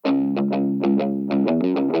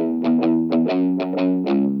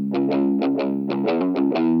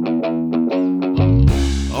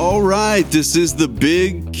right, this is the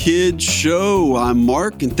Big Kid Show. I'm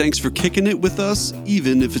Mark, and thanks for kicking it with us,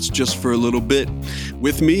 even if it's just for a little bit.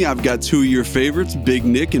 With me, I've got two of your favorites, Big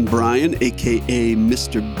Nick and Brian, aka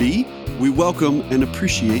Mr. B. We welcome and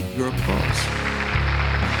appreciate your applause.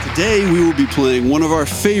 Today, we will be playing one of our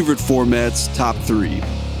favorite formats, Top 3.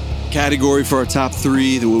 The category for our Top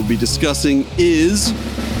 3 that we'll be discussing is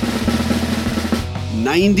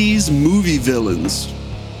 90s movie villains.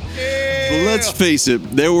 Well, let's face it,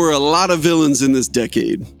 there were a lot of villains in this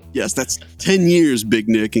decade. Yes, that's 10 years, Big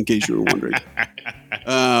Nick, in case you were wondering.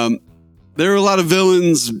 There are a lot of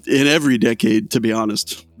villains in every decade, to be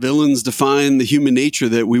honest. Villains define the human nature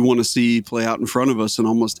that we want to see play out in front of us in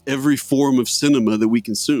almost every form of cinema that we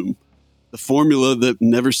consume. The formula that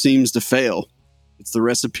never seems to fail. It's the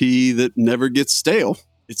recipe that never gets stale.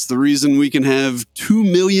 It's the reason we can have 2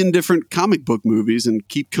 million different comic book movies and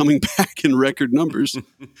keep coming back in record numbers.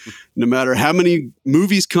 No matter how many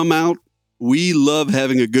movies come out, we love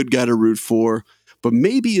having a good guy to root for, but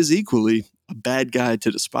maybe as equally a bad guy to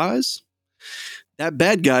despise. That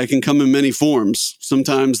bad guy can come in many forms.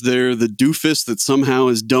 Sometimes they're the doofus that somehow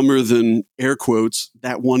is dumber than, air quotes,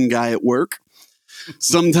 that one guy at work.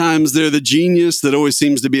 Sometimes they're the genius that always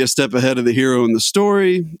seems to be a step ahead of the hero in the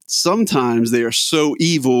story. Sometimes they are so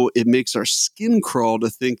evil it makes our skin crawl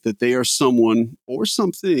to think that they are someone or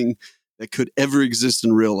something that could ever exist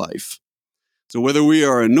in real life. So whether we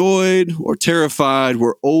are annoyed or terrified,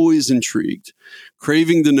 we're always intrigued,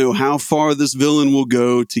 craving to know how far this villain will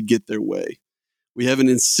go to get their way. We have an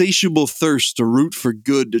insatiable thirst to root for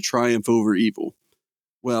good to triumph over evil.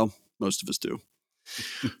 Well, most of us do.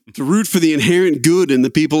 To root for the inherent good in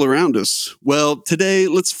the people around us. Well, today,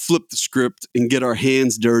 let's flip the script and get our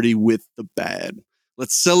hands dirty with the bad.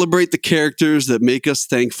 Let's celebrate the characters that make us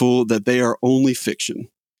thankful that they are only fiction.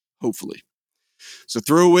 Hopefully. So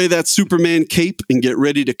throw away that Superman cape and get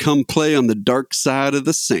ready to come play on the dark side of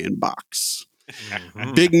the sandbox.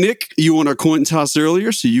 Mm-hmm. Big Nick, you won our coin toss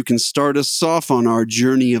earlier, so you can start us off on our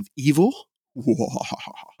journey of evil.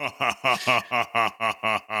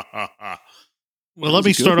 Well, let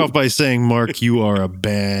me start off by saying, Mark, you are a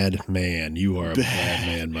bad man. You are a bad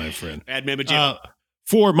man, my friend. Bad man, Jim.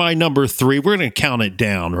 For my number 3, we're going to count it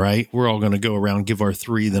down, right? We're all going to go around, give our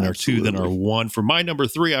 3, then our 2, then our 1. For my number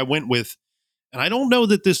 3, I went with, and I don't know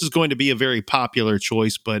that this is going to be a very popular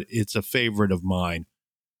choice, but it's a favorite of mine.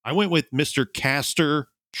 I went with Mr. Castor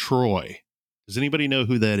Troy. Does anybody know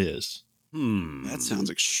who that is? That sounds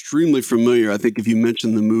extremely familiar. I think if you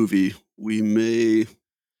mention the movie, we may...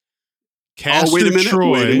 Castor wait a minute.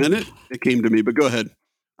 Troy. Wait a minute. It came to me, but go ahead.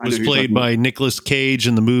 Was played by Nicolas Cage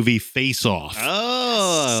in the movie Face Off.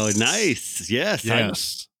 Oh, nice. Yes.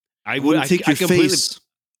 Yes. I would take your face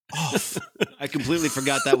off. I completely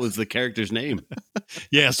forgot that was the character's name.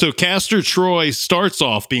 Yeah, so Castor Troy starts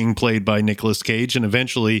off being played by Nicolas Cage, and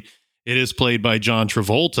eventually it is played by John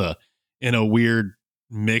Travolta in a weird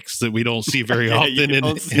mix that we don't see very often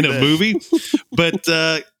in a movie. But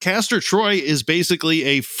Castor Troy is basically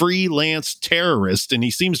a freelance terrorist, and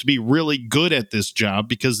he seems to be really good at this job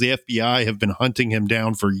because the FBI have been hunting him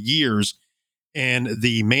down for years, and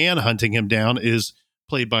the man hunting him down is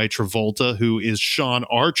played by Travolta, who is Sean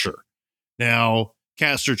Archer. Now,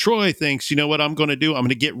 Castor Troy thinks, you know what I'm going to do? I'm going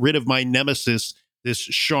to get rid of my nemesis, this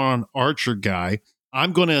Sean Archer guy.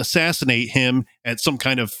 I'm going to assassinate him at some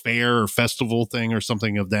kind of fair or festival thing or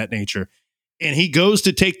something of that nature. And he goes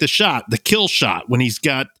to take the shot, the kill shot, when he's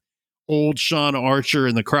got old Sean Archer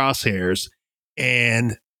in the crosshairs.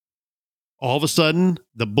 And all of a sudden,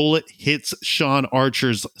 the bullet hits Sean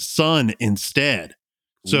Archer's son instead.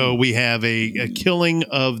 So we have a killing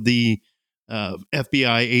of the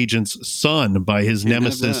FBI agent's son by his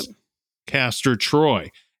nemesis, Castor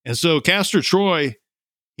Troy. And so Castor Troy,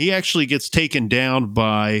 he actually gets taken down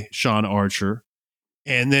by Sean Archer.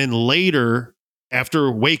 And then later,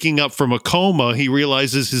 after waking up from a coma, he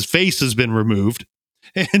realizes his face has been removed.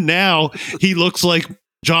 And now he looks like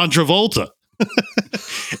John Travolta.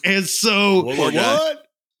 And so, What?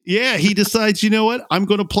 Yeah, he decides, you know what? I'm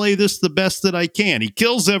going to play this the best that I can. He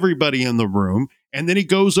kills everybody in the room. And then he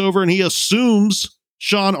goes over and he assumes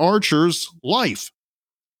Sean Archer's life.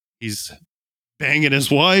 He's banging his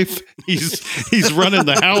wife. He's running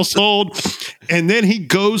the household. And then he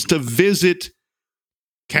goes to visit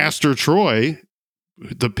Castor Troy,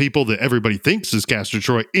 the people that everybody thinks is Castor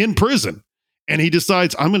Troy, in prison. And he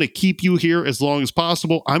decides, I'm going to keep you here as long as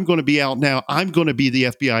possible. I'm going to be out now. I'm going to be the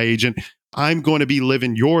FBI agent. I'm going to be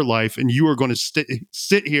living your life, and you are going to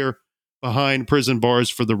sit here behind prison bars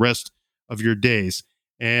for the rest of your days.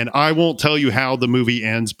 And I won't tell you how the movie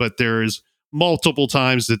ends, but there is multiple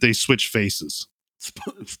times that they switch faces.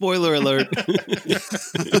 Spoiler alert.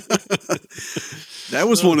 That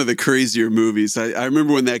was one of the crazier movies. I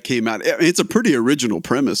remember when that came out. It's a pretty original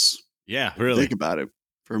premise. Yeah, really. Think about it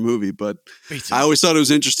for a movie. But I always thought it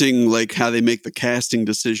was interesting, like how they make the casting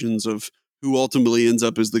decisions of who ultimately ends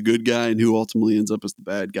up as the good guy and who ultimately ends up as the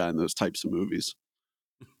bad guy in those types of movies.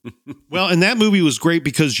 Well, and that movie was great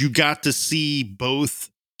because you got to see both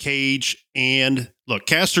Cage and look,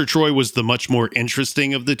 Castor Troy was the much more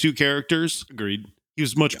interesting of the two characters. Agreed. He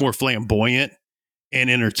was much more flamboyant and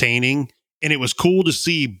entertaining. And it was cool to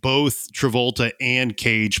see both Travolta and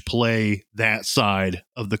Cage play that side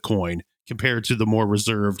of the coin compared to the more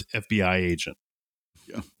reserved FBI agent.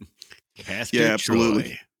 Yeah. Castor absolutely.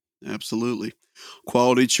 Troy. Absolutely.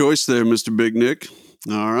 Quality choice there, Mr. Big Nick.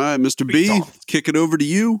 All right, Mr. B, kick it over to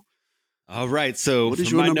you. All right. So what is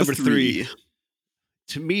for your my number three?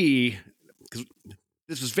 To me, because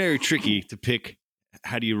this was very tricky to pick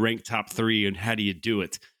how do you rank top three and how do you do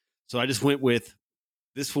it. So I just went with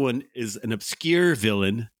this one is an obscure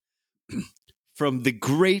villain from the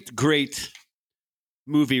great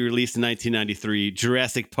movie released in 1993,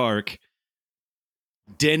 Jurassic Park.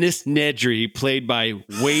 Dennis Nedry, played by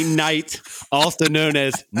Wayne Knight, also known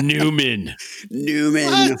as Newman.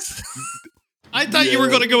 Newman. I thought you were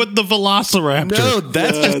going to go with the Velociraptor. No,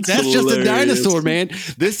 that's just a dinosaur, man.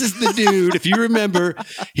 This is the dude. If you remember,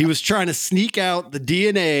 he was trying to sneak out the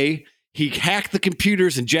DNA. He hacked the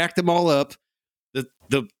computers and jacked them all up.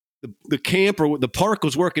 The camp or the park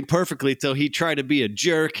was working perfectly till he tried to be a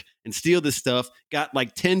jerk and steal this stuff. Got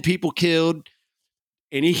like 10 people killed,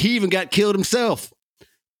 and he even got killed himself.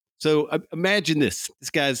 So imagine this.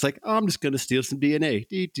 This guy's like, oh, I'm just going to steal some DNA.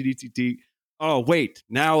 Oh, wait.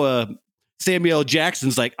 Now Samuel L.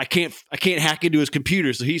 Jackson's like, I can't hack into his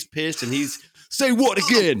computer. So he's pissed and he's, say what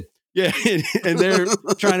again? Yeah. And they're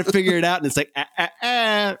trying to figure it out. And it's like,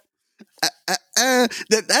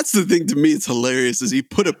 That's the thing to me. It's hilarious. Is he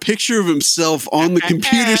put a picture of himself on the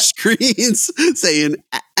computer screens saying,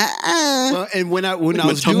 Well, and when I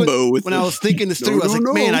was thinking this through, I was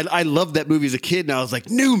like, man, I loved that movie as a kid. And I was like,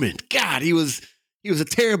 Newman, God, he was a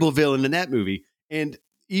terrible villain in that movie. And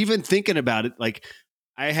even thinking about it, like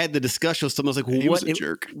I had the discussion with someone. I was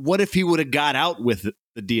like, what if he would have got out with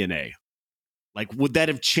the DNA? Like, would that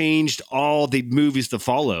have changed all the movies to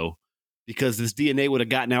follow? Because this DNA would have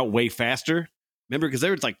gotten out way faster. Remember, because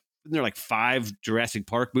there are like 5 Jurassic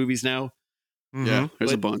Park movies now. Mm-hmm. Yeah,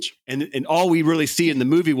 there's a bunch. And all we really see in the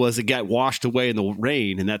movie was it got washed away in the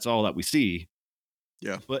rain, and that's all that we see.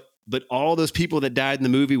 Yeah. But all those people that died in the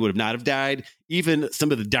movie would have not have died. Even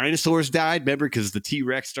some of the dinosaurs died, remember, because the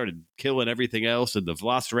T-Rex started killing everything else, and the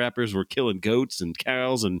Velociraptors were killing goats and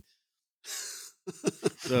cows, and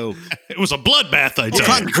so it was a bloodbath, I tell you. All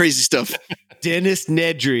kinds of crazy stuff. Dennis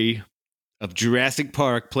Nedry of Jurassic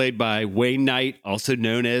Park, played by Wayne Knight, also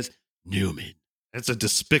known as Newman. That's a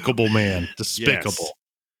despicable man. Despicable. Yes.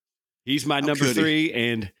 He's my number 3,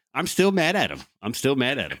 and I'm still mad at him.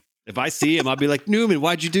 If I see him, I'll be like, Newman,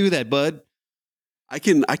 why'd you do that, bud? I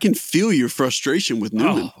can feel your frustration with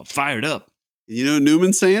Newman. Oh, I'm fired up. You know what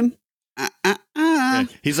Newman's saying? Yeah,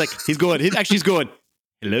 he's going,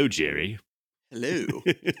 hello, Jerry. Hello.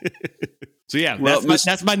 So yeah,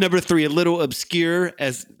 that's my number 3. A little obscure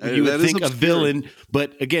as you would think a villain,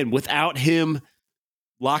 but again, without him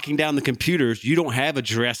locking down the computers, you don't have a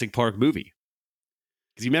Jurassic Park movie.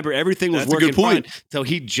 Because you remember everything was working fine until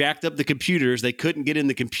he jacked up the computers. They couldn't get in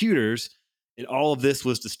the computers, and all of this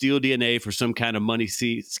was to steal DNA for some kind of money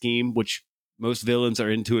scheme, which most villains are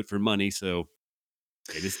into it for money. So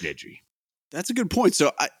it is Nedry. That's a good point.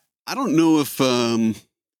 So I don't know if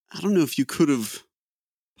you could have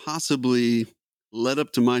possibly led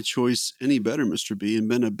up to my choice any better, Mr. B, and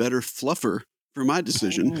been a better fluffer for my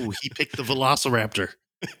decision. Ooh, he picked the Velociraptor.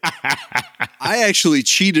 I actually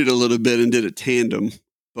cheated a little bit and did a tandem,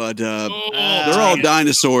 but they're all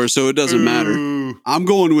dinosaurs, so it doesn't matter. I'm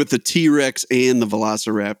going with the T-Rex and the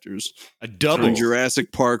Velociraptors. A double from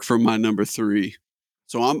Jurassic Park for my number 3.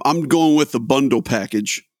 So I'm going with the bundle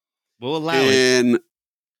package. We'll allow it. And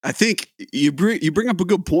I think you bring up a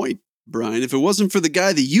good point, Brian. If it wasn't for the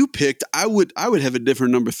guy that you picked, I would have a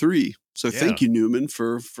different number 3. So thank you, Newman,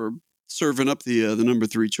 for serving up the number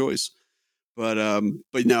 3 choice. But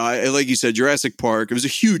no, I like you said, Jurassic Park. It was a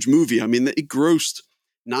huge movie. I mean, it grossed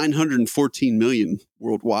 $914 million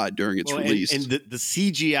worldwide during its release. And the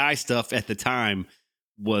CGI stuff at the time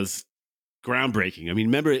was groundbreaking. I mean,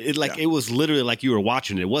 remember it was literally like you were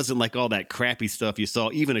watching it. It wasn't like all that crappy stuff you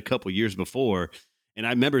saw even a couple years before. And I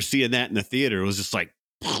remember seeing that in the theater. It was just like,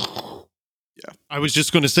 I was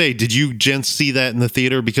just going to say, did you gents see that in the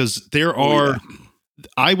theater? Because there are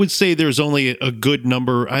I would say there's only a good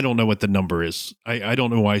number. I don't know what the number is. I don't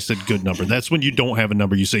know why I said good number. That's when you don't have a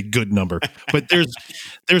number, you say good number. But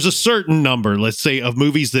there's a certain number, let's say, of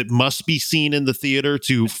movies that must be seen in the theater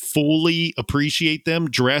to fully appreciate them.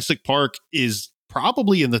 Jurassic Park is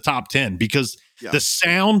probably in the top 10 because the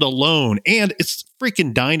sound alone, and it's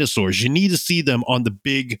freaking dinosaurs. You need to see them on the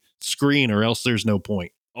big screen or else there's no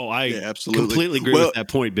point. Oh, I absolutely completely agree with that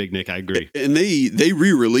point, Big Nick. I agree. And they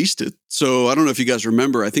re-released it. So I don't know if you guys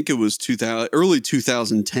remember. I think it was early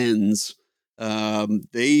 2010s.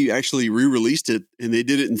 They actually re-released it, and they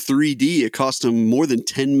did it in 3D. It cost them more than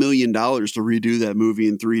 $10 million to redo that movie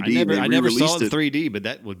in 3D. I never saw it in 3D, but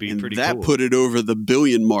that would be pretty cool. That put it over the $1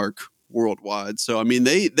 billion mark worldwide. So I mean,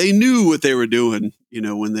 they knew what they were doing,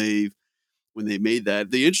 when they made that.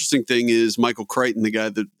 The interesting thing is Michael Crichton, the guy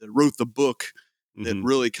that wrote the book, that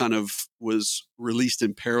really kind of was released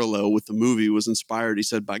in parallel with the movie, was inspired, he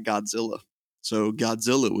said, by Godzilla. So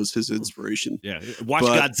Godzilla was his inspiration. Yeah, watch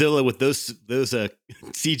Godzilla with those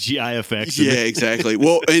CGI effects. Yeah, exactly.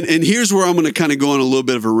 Well, and here's where I'm going to kind of go on a little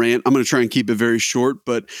bit of a rant. I'm going to try and keep it very short,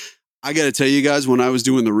 but I got to tell you guys, when I was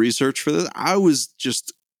doing the research for this, I was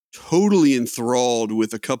just totally enthralled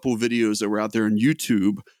with a couple videos that were out there on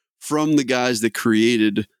YouTube from the guys that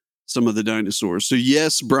created some of the dinosaurs. So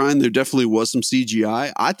yes, Brian, there definitely was some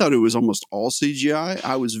CGI. I thought it was almost all CGI.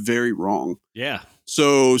 I was very wrong. Yeah.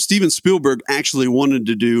 So Steven Spielberg actually wanted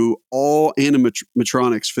to do all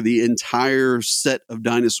animatronics for the entire set of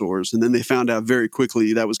dinosaurs. And then they found out very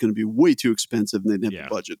quickly that was going to be way too expensive and they didn't have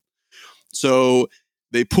the budget. So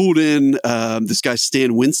they pulled in this guy,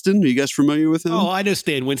 Stan Winston. Are you guys familiar with him? Oh, I know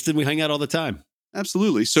Stan Winston. We hang out all the time.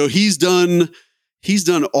 Absolutely. So he's done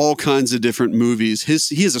all kinds of different movies.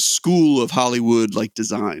 He has a school of Hollywood like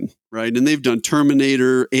design, right? And they've done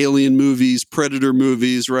Terminator, Alien movies, Predator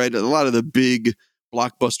movies, right? A lot of the big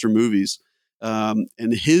blockbuster movies.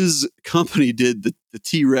 And his company did the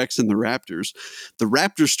T-Rex and the Raptors. The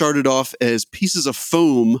Raptors started off as pieces of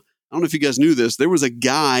foam. I don't know if you guys knew this. There was a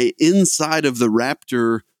guy inside of the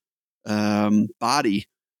Raptor body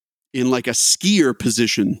in like a skier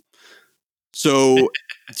position. So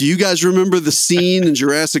do you guys remember the scene in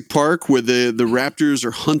Jurassic Park where the Raptors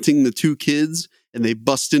are hunting the two kids and they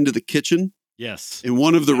bust into the kitchen? Yes. And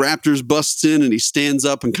one of the Raptors busts in and he stands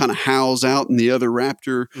up and kind of howls out, and the other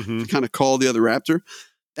Raptor to kind of call the other Raptor.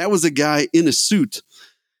 That was a guy in a suit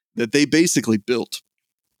that they basically built.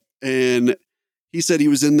 And he said he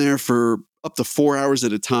was in there for up to 4 hours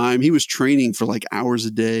at a time. He was training for like hours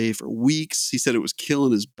a day for weeks. He said it was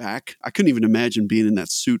killing his back. I couldn't even imagine being in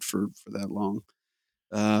that suit for that long.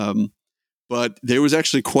 But there was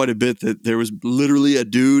actually quite a bit that there was literally a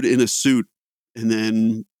dude in a suit, and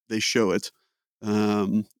then they show it.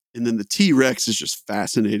 And then the T-Rex is just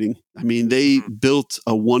fascinating. I mean, they built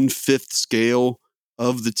a 1/5 scale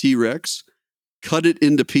of the T-Rex, cut it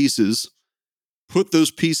into pieces, put those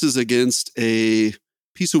pieces against a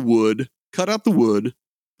piece of wood, cut out the wood,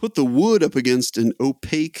 put the wood up against an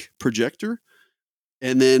opaque projector,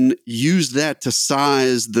 and then use that to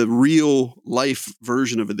size the real life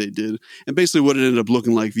version of it they did. And basically what it ended up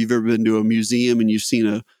looking like, if you've ever been to a museum and you've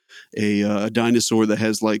seen a dinosaur that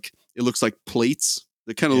has like, it looks like plates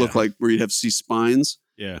that kind of look like where you'd have to see spines.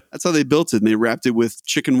 Yeah. That's how they built it. And they wrapped it with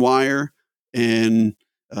chicken wire and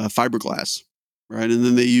fiberglass, right? And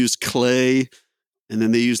then they used clay, and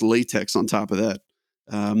then they used latex on top of that.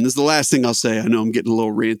 This is the last thing I'll say. I know I'm getting a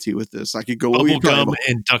little ranty with this. I could go bubble gum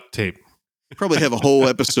and duct tape. Probably have a whole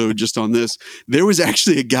episode just on this. There was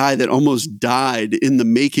actually a guy that almost died in the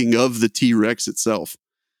making of the T-Rex itself.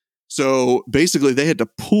 So basically, they had to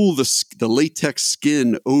pull the latex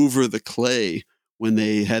skin over the clay when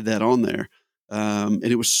they had that on there, and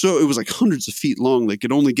it was like hundreds of feet long. They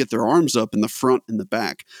could only get their arms up in the front and the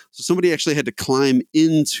back. So somebody actually had to climb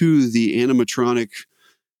into the animatronic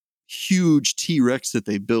huge T-Rex that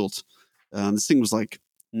they built. This thing was like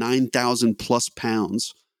 9,000 plus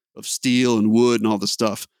pounds of steel and wood and all the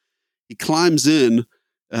stuff. He climbs in,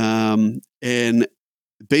 and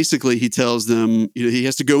basically he tells them, he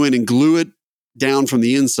has to go in and glue it down from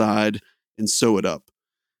the inside and sew it up.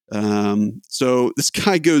 So this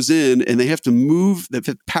guy goes in, and they have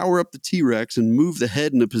to power up the T-Rex and move the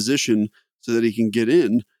head in a position so that he can get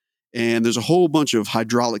in. And there's a whole bunch of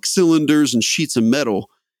hydraulic cylinders and sheets of metal.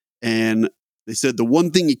 And they said the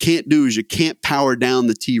one thing you can't do is you can't power down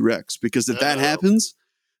the T-Rex, because if that happens,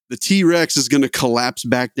 the T-Rex is going to collapse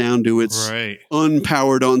back down to its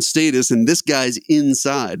unpowered on status, and this guy's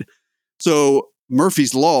inside. So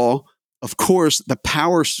Murphy's Law, of course, the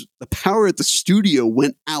power at the studio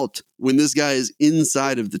went out when this guy is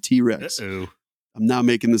inside of the T-Rex. Uh-oh. I'm not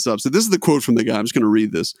making this up. So this is the quote from the guy. I'm just going to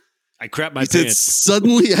read this. I crap my He said, pants.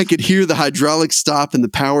 suddenly I could hear the hydraulics stop and the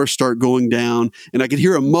power start going down, and I could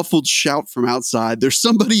hear a muffled shout from outside. There's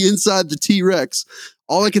somebody inside the T-Rex.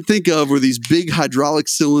 All I could think of were these big hydraulic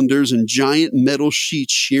cylinders and giant metal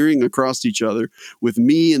sheets shearing across each other, with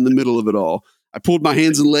me in the middle of it all. I pulled my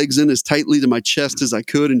hands and legs in as tightly to my chest as I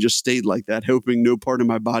could and just stayed like that, hoping no part of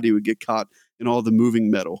my body would get caught in all the moving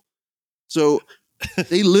metal. So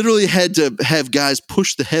they literally had to have guys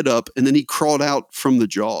push the head up, and then he crawled out from the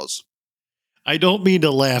jaws. I don't mean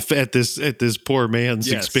to laugh at this poor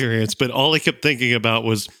man's Yes. experience, but all I kept thinking about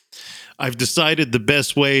was I've decided the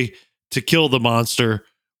best way to kill the monster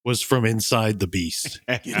was from inside the beast.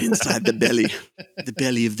 Get inside the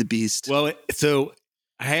belly of the beast. Well, so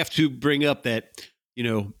I have to bring up that,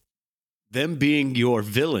 them being your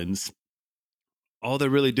villains, all they're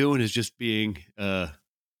really doing is just being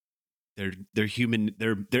their human,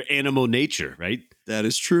 their animal nature, right? That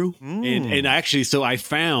is true. And actually, so I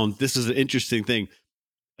found, this is an interesting thing,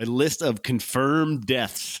 a list of confirmed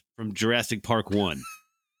deaths from Jurassic Park 1.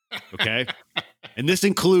 Okay. And this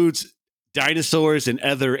includes dinosaurs and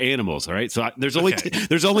other animals. All right. So there's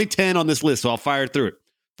only 10 on this list. So I'll fire through it.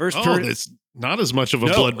 It's not as much of a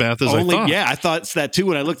bloodbath as I thought. Yeah, I thought it's that too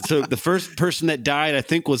when I looked. So the first person that died, I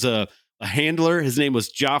think, was a handler. His name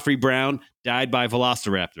was Joffrey Brown, died by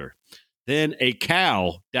Velociraptor. Then a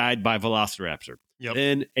cow died by Velociraptor. Yep.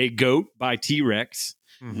 Then a goat by T-Rex.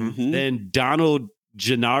 Mm-hmm. Then Donald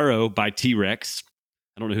Gennaro by T-Rex.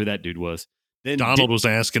 I don't know who that dude was. Then Donald was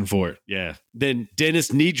asking for it. Yeah. Then Dennis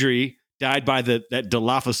Nedry died by that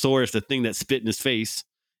Dilophosaurus, the thing that spit in his face.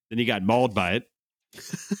 Then he got mauled by it.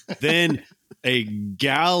 Then a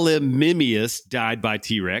Gallimimus died by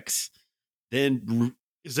T-Rex. Then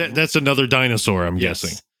that's another dinosaur, I'm Yes.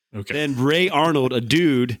 guessing. Okay. Then Ray Arnold, a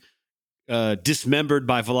dude, dismembered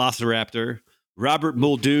by Velociraptor. Robert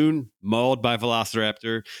Muldoon, mauled by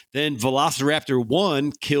Velociraptor. Then Velociraptor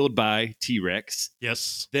 1, killed by T-Rex.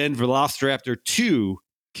 Yes. Then Velociraptor 2,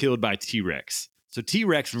 killed by T-Rex. So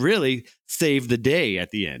T-Rex really saved the day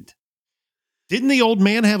at the end. Didn't the old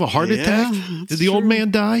man have a heart attack? Did the old man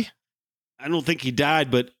die? I don't think he died,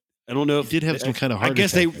 but I don't know if He did have some kind of heart I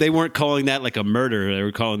guess attack. they weren't calling that like a murder. They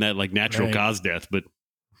were calling that like natural Right. cause death. But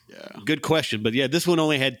Yeah. good question. But yeah, this one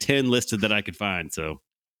only had 10 listed that I could find. So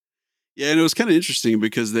Yeah, and it was kind of interesting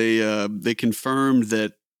because they confirmed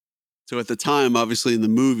that. So at the time, obviously in the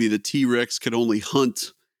movie, the T-Rex could only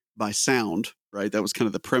hunt by sound, right? That was kind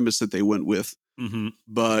of the premise that they went with.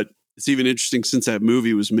 But it's even interesting since that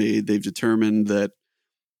movie was made, they've determined that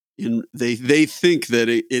they think that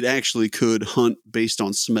it actually could hunt based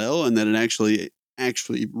on smell, and that it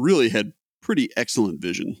actually really had pretty excellent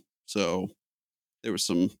vision. So there was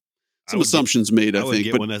some assumptions made, I would think.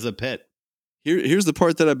 get But one as a pet. here's the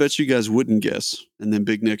part that I bet you guys wouldn't guess. And then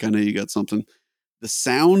Big Nick, I know you got something. The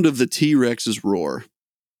sound of the T-Rex's roar.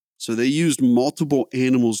 So they used multiple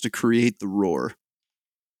animals to create the roar.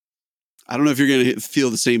 I don't know if you're going to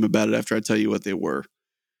feel the same about it after I tell you what they were.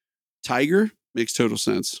 Tiger makes total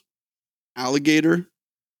sense. Alligator,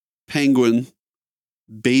 penguin,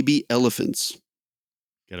 baby elephants.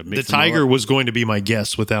 The tiger was going to be my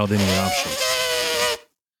guess without any options.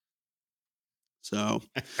 So,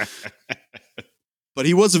 but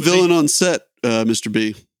he was a villain on set, Mr.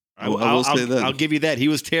 B. I will say that. I'll give you that. He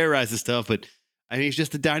was terrorizing stuff, but I mean, he's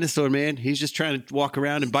just a dinosaur, man. He's just trying to walk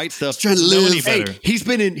around and bite stuff. He's trying to Know live. any better. Hey,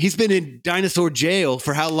 he's been in dinosaur jail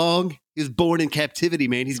for how long? He was born in captivity,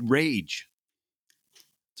 man. He's rage.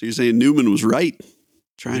 So you're saying Newman was right?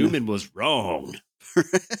 Newman was wrong.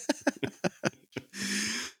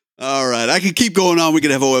 All right, I could keep going on. We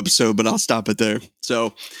could have a whole episode, but I'll stop it there.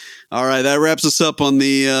 So, all right, that wraps us up on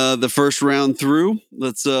the first round through.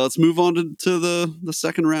 Let's move on to the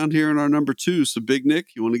second round here in our number 2. So, Big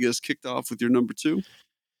Nick, you want to get us kicked off with your number 2?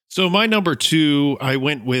 So my number 2, I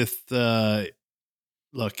went with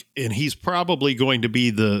look, and he's probably going to be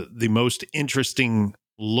the most interesting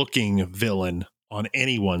looking villain on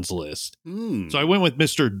anyone's list. So I went with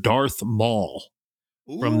Mr. Darth Maul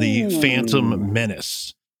from the Phantom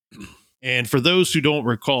Menace. And for those who don't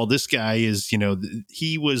recall, this guy is,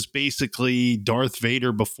 he was basically Darth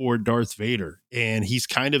Vader before Darth Vader. And he's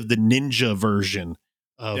kind of the ninja version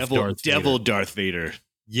of Devil Darth Vader.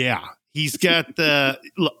 Yeah. He's got the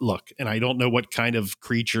look, and I don't know what kind of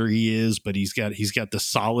creature he is, but he's got the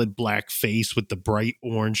solid black face with the bright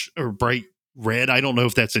orange or bright red. I don't know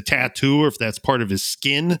if that's a tattoo or if that's part of his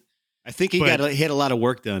skin. I think he had a lot of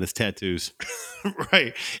work done, his tattoos.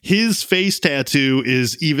 Right. His face tattoo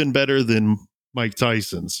is even better than Mike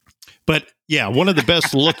Tyson's. But yeah, one of the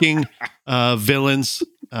best looking villains.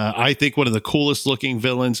 I think one of the coolest looking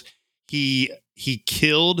villains. He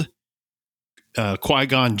killed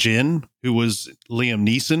Qui-Gon Jinn, who was Liam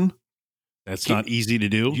Neeson. That's not easy to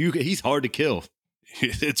do. He's hard to kill.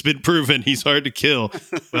 It's been proven he's hard to kill.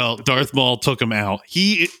 Well, Darth Maul took him out.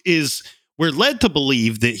 We're led to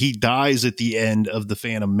believe that he dies at the end of The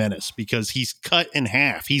Phantom Menace because he's cut in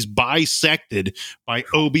half. He's bisected by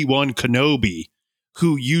Obi-Wan Kenobi,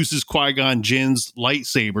 who uses Qui-Gon Jinn's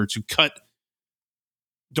lightsaber to cut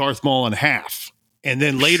Darth Maul in half. And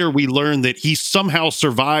then later we learn that he somehow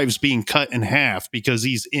survives being cut in half because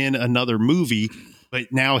he's in another movie, but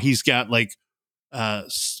now he's got like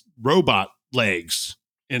robot legs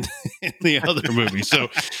in the other movie. So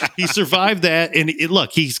he survived that. And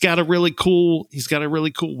look, he's got a really cool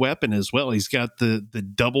weapon as well. He's got the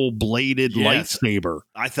double bladed lightsaber.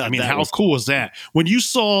 I mean, how cool is that? When you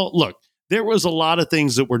look, there was a lot of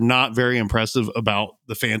things that were not very impressive about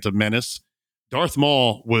The Phantom Menace. Darth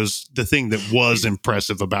Maul was the thing that was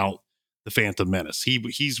impressive about The Phantom Menace.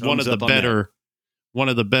 He's one of the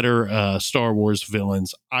better Star Wars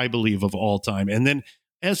villains, I believe, of all time. And then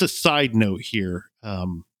as a side note here, I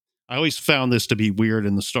always found this to be weird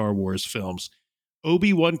in the Star Wars films.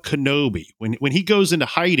 Obi-Wan Kenobi, when he goes into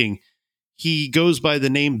hiding, he goes by the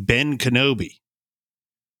name Ben Kenobi.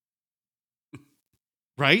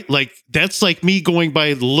 Right? Like, that's like me going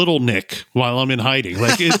by Little Nick while I'm in hiding.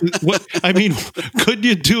 Like, couldn't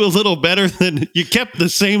you do a little better than you kept the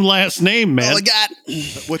same last name, man? Oh my God.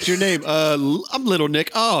 What's your name? I'm Little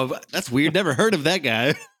Nick. Oh, that's weird. Never heard of that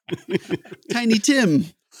guy. Tiny Tim.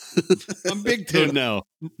 I'm Big Tim now.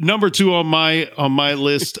 Number 2 on my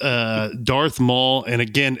list, Darth Maul. And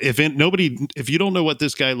again, if you don't know what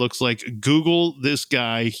this guy looks like, Google this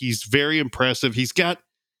guy. He's very impressive. He's got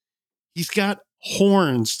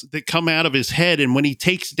horns that come out of his head, and when he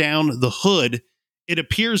takes down the hood, it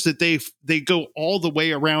appears that they go all the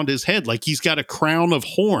way around his head, like he's got a crown of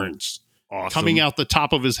horns coming out the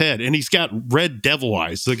top of his head, and he's got red devil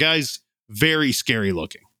eyes. The guy's very scary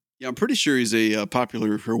looking. Yeah, I'm pretty sure he's was a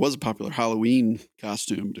popular Halloween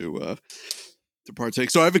costume to partake.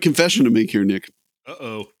 So I have a confession to make here, Nick.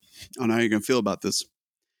 Uh-oh. I know how you're going to feel about this.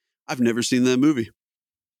 I've never seen that movie.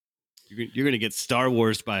 You're going to get Star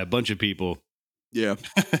Wars by a bunch of people. Yeah.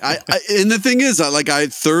 And the thing is, I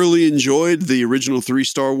thoroughly enjoyed the original 3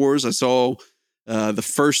 Star Wars. I saw the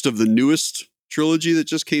first of the newest trilogy that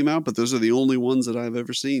just came out, but those are the only ones that I've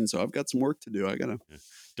ever seen. So I've got some work to do. I got to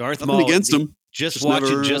Darth Maul against him. Just watch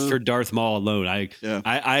it just for Darth Maul alone. I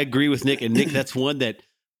agree with Nick, and Nick, that's one that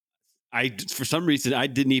for some reason I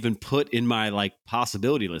didn't even put in my like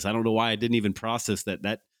possibility list. I don't know why I didn't even process that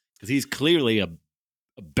because he's clearly a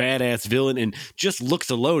badass villain, and just looks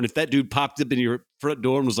alone. If that dude popped up in your front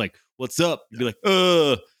door and was like, "What's up?" You'd be like,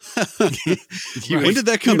 When did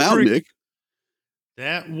that come out, Nick?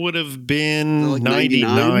 That would have been like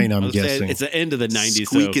 99, I'm guessing. It's the end of the 90s.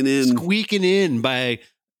 Squeaking in by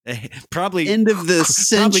probably end of the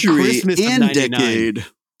century and decade.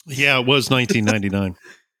 Yeah, it was 1999.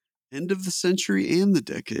 End of the century and the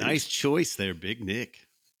decade. Nice choice there, Big Nick.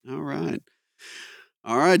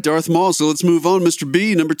 All right, Darth Maul. So let's move on. Mr.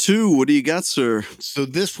 B, number 2. What do you got, sir? So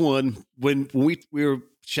this one, when we were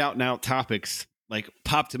shouting out topics, like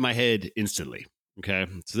popped in my head instantly. Okay.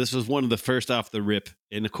 So this was one of the first off the rip.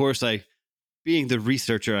 And of course, being the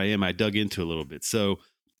researcher I am, I dug into a little bit. So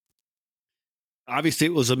obviously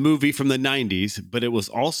it was a movie from the 90s, but it was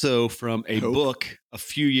also from a book a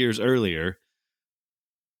few years earlier.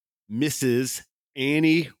 Mrs.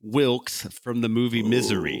 Annie Wilkes from the movie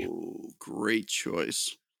Misery. Great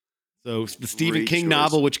choice. So the Stephen King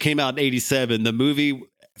novel, which came out in 87, the movie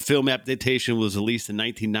film adaptation was released in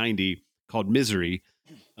 1990 called Misery.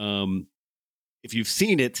 If you've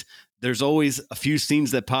seen it, there's always a few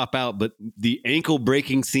scenes that pop out, but the ankle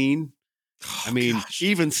breaking scene,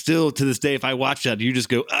 even still to this day, if I watch that, you just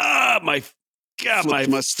go, my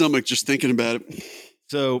stomach just thinking about it.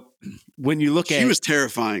 So when you look at, she was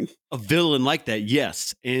terrifying. A villain like that,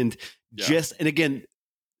 yes, and again,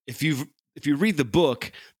 if you read the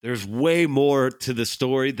book, there's way more to the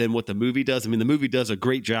story than what the movie does. I mean, the movie does a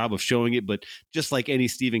great job of showing it, but just like any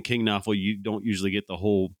Stephen King novel, you don't usually get the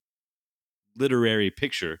whole literary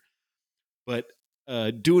picture. But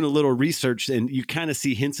doing a little research, and you kind of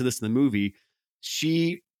see hints of this in the movie.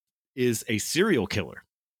 She is a serial killer.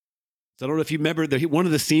 So I don't know if you remember one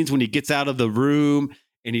of the scenes when he gets out of the room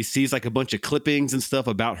and he sees like a bunch of clippings and stuff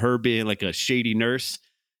about her being like a shady nurse.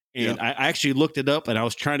 And I actually looked it up, and I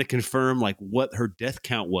was trying to confirm like what her death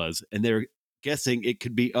count was. And they're guessing it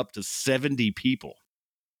could be up to 70 people.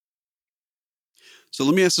 So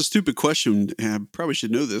let me ask a stupid question. And I probably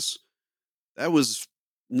should know this. That was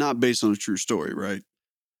not based on a true story, right?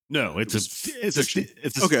 No, it's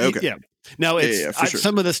a okay. Yeah. Now it's for sure.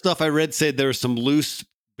 some of the stuff I read said there's some loose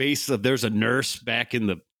base of there's a nurse back in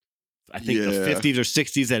the I think the 50s or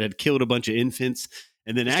 60s that had killed a bunch of infants.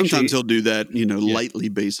 And then actually sometimes he'll do that, lightly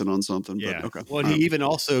base it on something. Yeah. But okay. Well, he even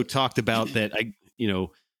also talked about that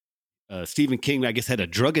Stephen King, I guess, had a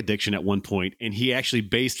drug addiction at one point, and he actually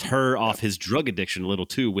based her off his drug addiction a little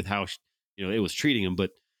too, with how it was treating him.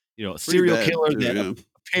 But a serial killer that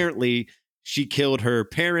apparently she killed her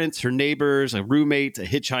parents, her neighbors, a roommate, a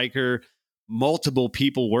hitchhiker, multiple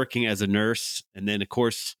people working as a nurse, and then of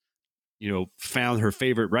course, found her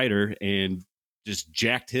favorite writer and just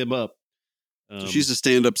jacked him up. So she's a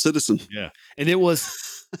stand-up citizen. Yeah, and it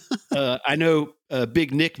was. I know,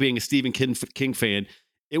 Big Nick being a Stephen King fan.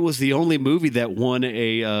 It was the only movie that won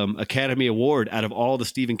a Academy Award out of all the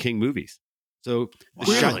Stephen King movies. So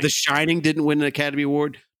The Shining didn't win an Academy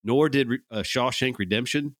Award, nor did Shawshank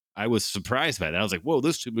Redemption. I was surprised by that. I was like, whoa,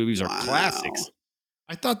 those two movies are classics.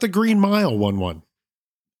 I thought The Green Mile won one.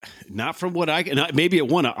 Not from what maybe it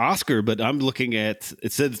won an Oscar, but I'm looking at,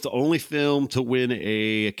 it said it's the only film to win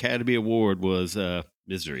a Academy Award was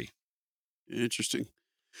Misery. Interesting.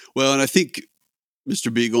 Well, and I think,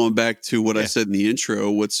 Mr. B, going back to what I said in the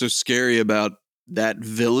intro, what's so scary about that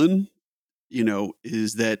villain,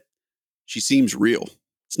 is that she seems real.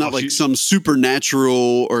 It's not like some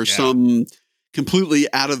supernatural or some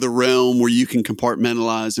completely out of the realm where you can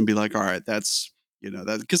compartmentalize and be like, all right, that's,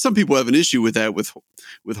 that, because some people have an issue with that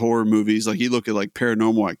with horror movies. Like you look at like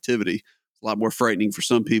Paranormal Activity, a lot more frightening for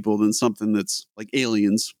some people than something that's like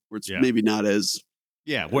Aliens, where it's maybe not as.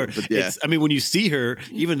 Yeah, it's, I mean, when you see her,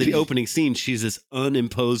 even the opening scene, she's this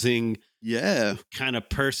unimposing, kind of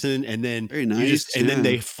person, and then very nice, and then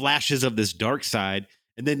they flashes of this dark side,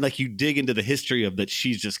 and then like you dig into the history of that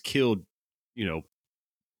she's just killed,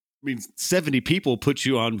 70 people put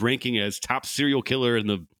you on ranking as top serial killer in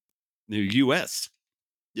the U.S.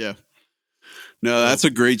 Yeah, no, that's a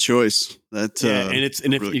great choice. That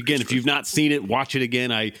if you've not seen it, watch it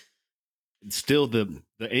again. Still the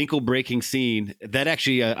ankle breaking scene that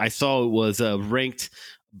actually I saw was ranked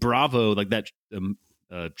Bravo, like that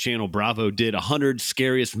channel Bravo did 100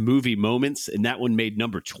 scariest movie moments, and that one made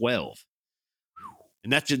number 12.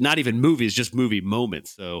 And that's just not even movies, just movie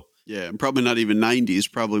moments. So yeah, and probably not even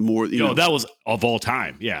 90s, probably more. That was of all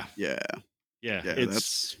time. Yeah.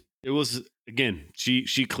 It was again.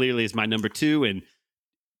 She clearly is my number 2, and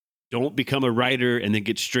don't become a writer and then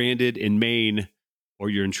get stranded in Maine, or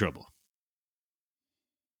you're in trouble.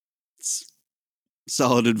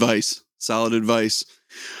 Solid advice.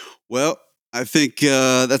 Well, I think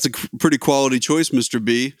that's a pretty quality choice, Mr.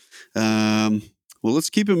 B. Well, let's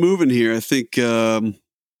keep it moving here. I think we're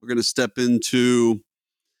going to step into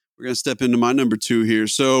my number 2 here.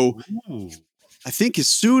 So I think as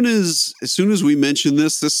soon as we mentioned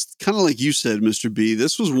this kind of like you said, Mr. B,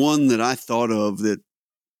 this was one that I thought of that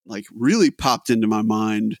like really popped into my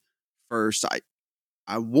mind first.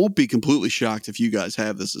 I won't be completely shocked if you guys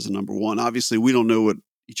have this as a number 1. Obviously, we don't know what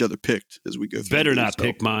each other picked as we go through. Better not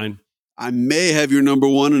pick mine. I may have your number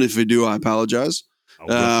 1, and if I do, I apologize.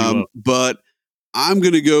 But I'm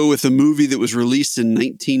going to go with a movie that was released in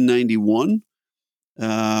 1991.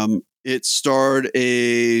 It starred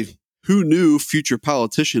a who knew future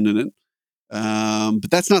politician in it, but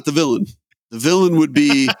that's not the villain. The villain would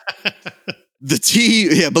be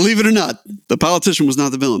believe it or not, the politician was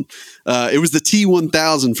not the villain. It was the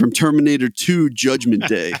T-1000 from Terminator 2 Judgment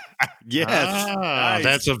Day. Yes. Nice.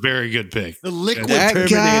 That's a very good pick. The liquid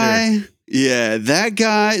Terminator. That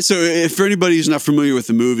guy. So if for anybody who's not familiar with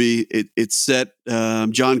the movie, it's set,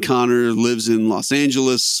 John Connor lives in Los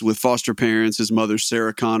Angeles with foster parents. His mother,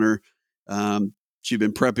 Sarah Connor. She'd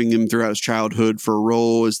been prepping him throughout his childhood for a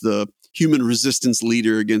role as the human resistance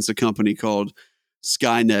leader against a company called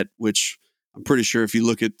Skynet, which I'm pretty sure if you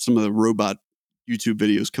look at some of the robot YouTube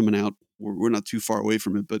videos coming out, we're not too far away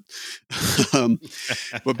from it. But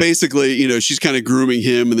but basically, she's kind of grooming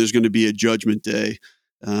him, and there's going to be a Judgment Day.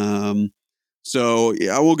 So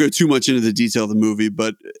I won't go too much into the detail of the movie,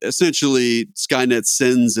 but essentially Skynet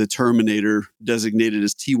sends a Terminator designated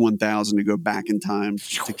as T-1000 to go back in time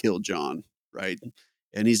to kill John, right?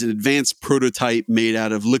 And he's an advanced prototype made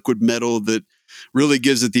out of liquid metal that really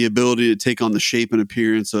gives it the ability to take on the shape and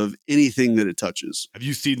appearance of anything that it touches. Have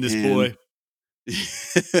you seen this boy?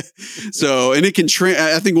 So, and it can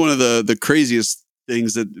I think one of the craziest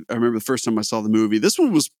things that I remember the first time I saw the movie, this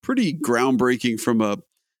one was pretty groundbreaking from a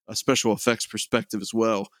special effects perspective as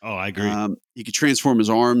well. Oh, I agree. He could transform his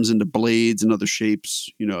arms into blades and other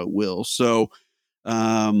shapes, at will. So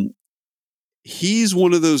he's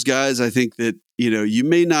one of those guys, I think that, you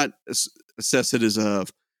may not assess it as a,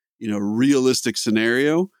 realistic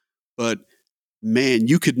scenario, but man,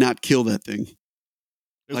 you could not kill that thing.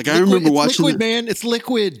 Like liquid, I remember watching liquid, man. It's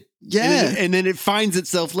liquid. Yeah. And then it finds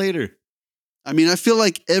itself later. I mean, I feel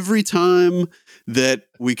like every time that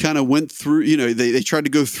we kind of went through, they tried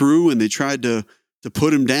to go through and they tried to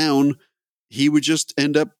put him down, he would just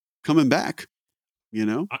end up coming back,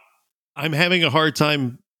 I'm having a hard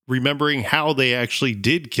time remembering how they actually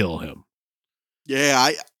did kill him.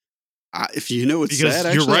 Yeah, if you know it's because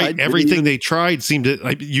sad, you're actually, right. Everything they tried seemed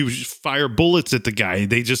to you fire bullets at the guy.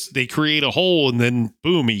 They create a hole and then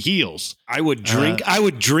boom, he heals. I would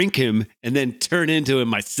drink him and then turn into him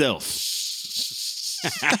myself.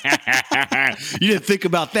 You didn't think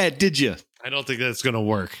about that, did you? I don't think that's going to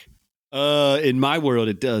work. In my world,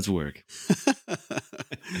 it does work.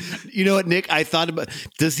 You know what, Nick? I thought about,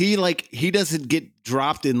 does he he doesn't get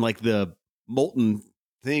dropped in like the molten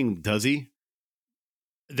thing, does he?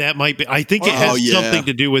 That might be. I think it has something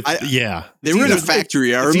to do with. They were in a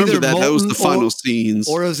factory. I remember that. That was the final scenes.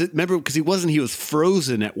 Or was it? Remember, because he was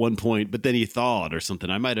frozen at one point, but then he thawed or something.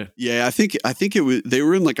 I might have. Yeah, I think it was. They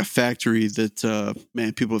were in like a factory that.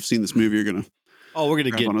 Man, people have seen this movie. Are gonna. Oh, we're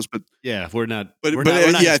gonna get on us, but yeah, we're not. But we're not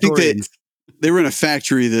I think they were in a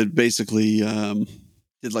factory that basically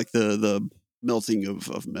did like the melting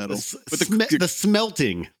of metal. The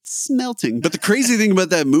smelting. But the crazy thing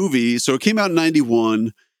about that movie, so it came out in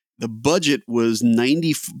 91. The budget was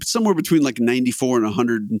somewhere between like 94 and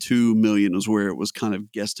 102 million was where it was kind of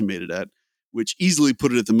guesstimated at, which easily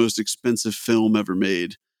put it at the most expensive film ever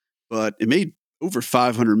made. But it made over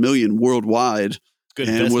 500 million worldwide. Good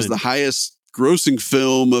and investment. Was the highest grossing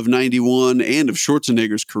film of 91 and of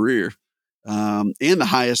Schwarzenegger's career. And the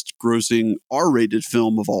highest grossing R-rated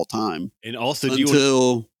film of all time. And also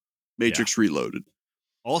until Matrix Reloaded.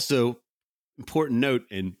 Also, important note,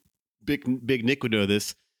 and Big Nick would know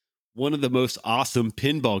this, one of the most awesome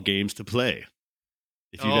pinball games to play.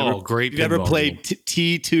 If you've ever played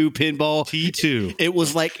T2 pinball, T2, it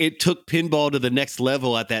was like it took pinball to the next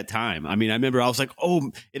level at that time. I mean, I remember I was like,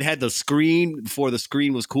 oh, it had the screen before the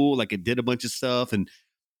screen was cool. Like it did a bunch of stuff. And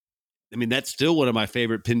I mean, that's still one of my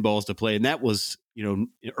favorite pinballs to play. And that was,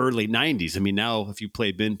 early 90s. I mean, now if you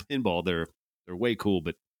play pinball, they're way cool,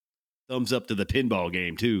 but thumbs up to the pinball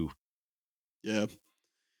game too. Yeah.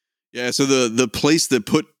 Yeah. So the place that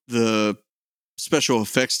put the special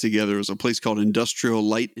effects together was a place called Industrial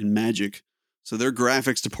Light and Magic. So their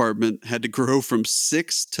graphics department had to grow from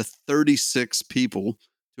 6 to 36 people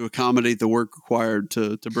to accommodate the work required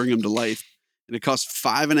to bring them to life. And it cost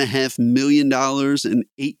 $5.5 million and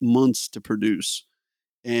 8 months to produce.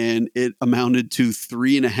 And it amounted to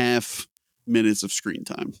 3.5 minutes of screen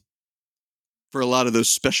time for a lot of those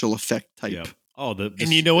special effect type. Yep.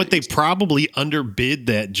 And you know what? They probably underbid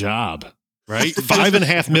that job, right?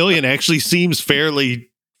 $5.5 million actually seems fairly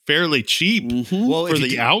cheap for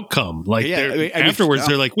the outcome. Like afterwards,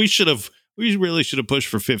 they're like, we really should have pushed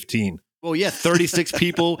for 15. Well, yeah, 36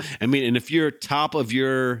 people. I mean, and if you're top of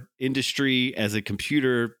your industry as a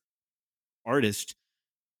computer artist,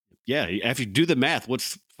 yeah, if you do the math,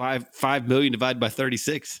 what's 5 million divided by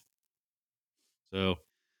 36? So,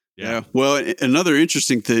 yeah. Well, another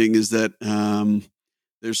interesting thing is that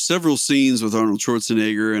there's several scenes with Arnold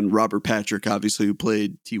Schwarzenegger and Robert Patrick, obviously, who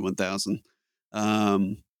played T-1000.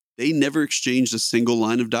 They never exchanged a single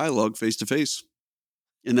line of dialogue face to face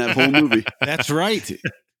in that whole movie. That's right.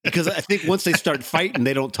 Because I think once they start fighting,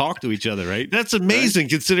 they don't talk to each other, right? That's amazing,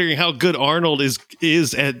 considering how good Arnold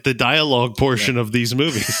is at the dialogue portion of these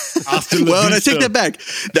movies. Well, and I take that back.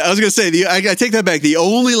 I was going to say, I take that back. The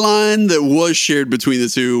only line that was shared between the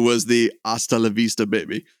two was the "Hasta la vista,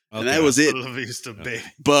 baby," and that was it. Hasta la vista, baby.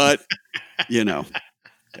 But yeah.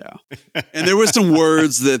 And there was some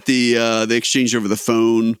words that they exchanged over the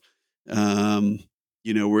phone.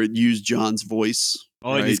 Where it used John's voice.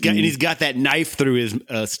 Oh, right? and he's got that knife through his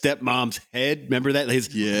stepmom's head. Remember that? He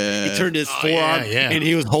turned his forearm and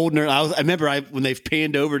he was holding her. I remember when they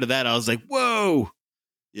panned over to that, I was like, whoa.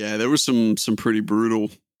 Yeah, there were some pretty brutal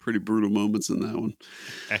moments in that one.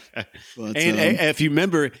 But, and if you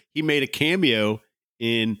remember, he made a cameo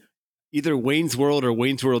in either Wayne's World or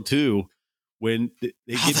Wayne's World 2 when they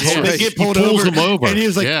get pulled over, and he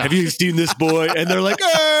was like, have you seen this boy? And they're like,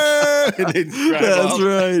 that's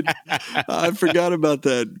right. I forgot about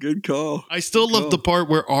that. Good call. I still love the part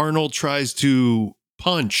where Arnold tries to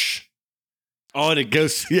punch. Oh, and it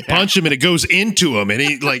goes punch him, and it goes into him, and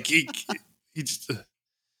he just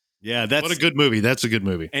that's what a good movie. That's a good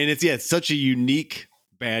movie, and it's such a unique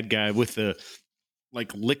bad guy with the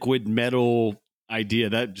liquid metal idea.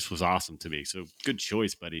 That just was awesome to me. So good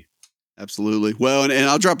choice, buddy. Absolutely. Well, and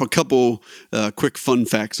I'll drop a couple quick fun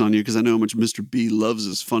facts on you because I know how much Mr. B loves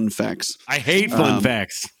his fun facts. I hate fun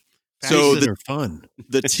facts. So They're fun.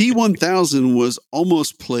 The T-1000 was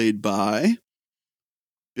almost played by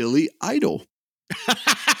Billy Idol.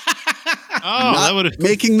 That would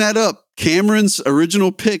making that up. Cameron's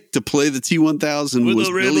original pick to play the T-1000 was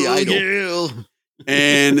Billy Idol.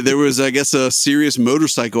 And there was, I guess, a serious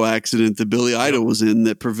motorcycle accident that Billy Idol was in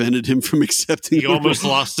that prevented him from accepting. He almost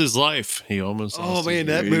lost his life. Oh man,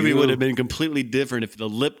 that movie would have been completely different if the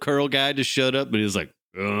lip curl guy just showed up and he was like,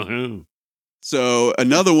 So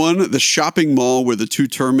another one, the shopping mall where the two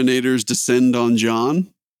Terminators descend on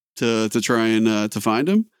John to try and to find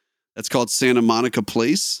him. That's called Santa Monica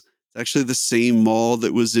Place. It's actually the same mall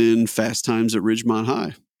that was in Fast Times at Ridgemont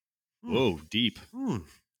High. Whoa, deep.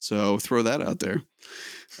 So throw that out there.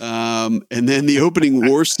 And then the opening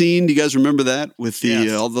war scene. Do you guys remember that with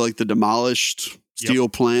the all the like the demolished steel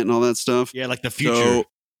plant and all that stuff? Yeah, like the future. So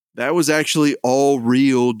that was actually all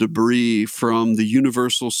real debris from the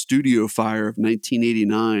Universal Studio fire of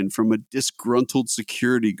 1989 from a disgruntled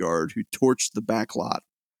security guard who torched the back lot.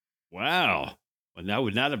 Wow. Well, I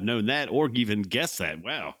would not have known that or even guessed that.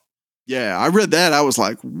 Wow. Yeah, I read that. I was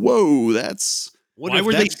like, whoa, that's... Why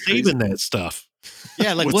were they saving that stuff?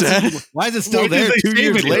 Yeah, like what's that? Why is it still there 2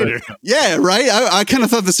 years later? Yeah, right? I kind of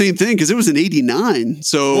thought the same thing because it was in 89.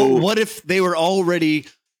 So well, what if they were already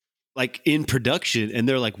like in production and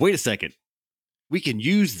they're like, wait a second, we can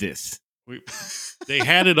use this. They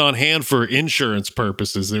had it on hand for insurance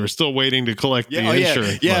purposes. They were still waiting to collect the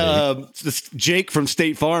insurance. Yeah, Jake from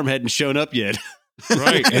State Farm hadn't shown up yet.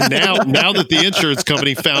 Right. And now that the insurance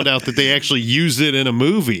company found out that they actually use it in a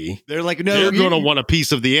movie, they're like, no, they're going to want a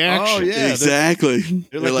piece of the action. Oh, yeah. Exactly.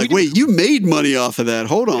 They're like, wait, you made money off of that.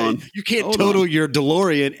 Hold on. You can't total your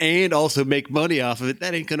DeLorean and also make money off of it.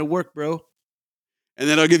 That ain't going to work, bro. And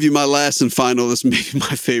then I'll give you my last and final. This may be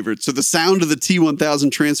my favorite. So the sound of the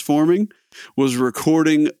T-1000 transforming was a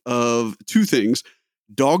recording of two things: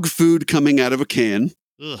 dog food coming out of a can.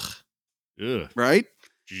 Ugh. Right?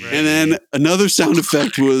 And then another sound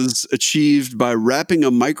effect was achieved by wrapping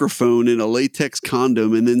a microphone in a latex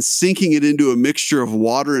condom and then sinking it into a mixture of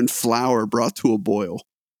water and flour brought to a boil.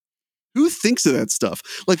 Who thinks of that stuff?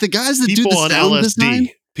 Like the guys that people do the sound LSD. design?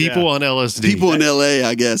 People on LSD. People in LA,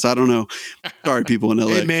 I guess. I don't know. Sorry, people in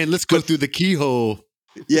LA. Hey, man, let's go through the keyhole.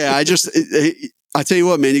 Yeah, I tell you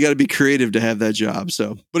what, man, you got to be creative to have that job.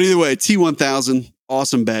 So, but either way, T-1000,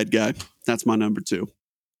 awesome bad guy. That's my number 2.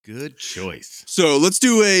 Good choice. So let's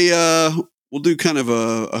do we'll do kind of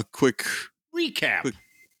a quick recap.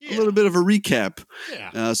 A little bit of a recap.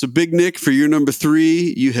 Yeah. So Big Nick, for your number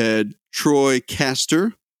 3, you had Troy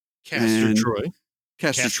Caster. Troy.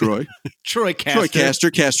 Castor Troy. Troy Caster. Troy Caster,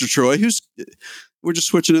 Castor Troy, we're just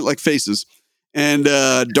switching it like faces. And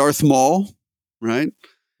Darth Maul, right?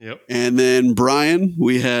 Yep. And then Brian,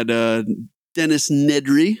 we had Dennis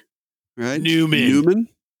Nedry, right? Newman.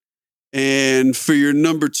 And for your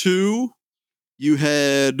number 2, you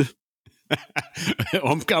had...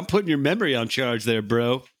 I'm putting your memory on charge there,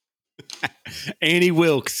 bro. Annie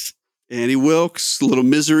Wilkes. Annie Wilkes, a little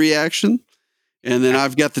misery action. And then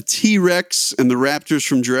I've got the T-Rex and the Raptors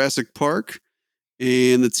from Jurassic Park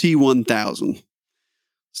and the T-1000.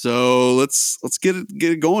 So let's get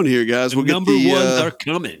it going here, guys. We'll number get ones are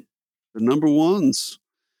coming. The number ones.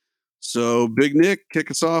 So Big Nick,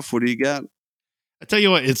 kick us off. What do you got? I tell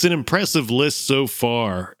you what, it's an impressive list so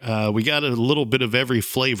far. We got a little bit of every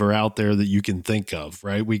flavor out there that you can think of,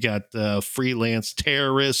 right? We got freelance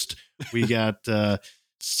terrorist. We got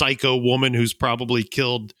psycho woman who's probably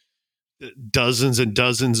killed dozens and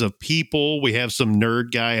dozens of people. We have some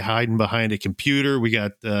nerd guy hiding behind a computer. We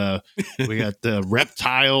got the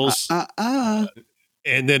reptiles.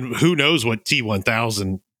 And then who knows what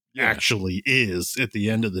T-1000 actually is at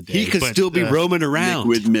the end of the day. He could still be roaming around.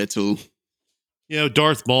 Liquid metal. You know,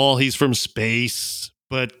 Darth Maul, he's from space.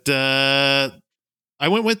 But I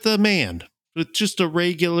went with the man. Just a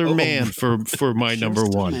regular man for my number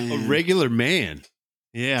 1. A regular man.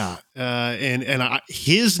 Yeah.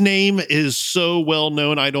 His name is so well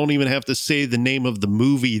known, I don't even have to say the name of the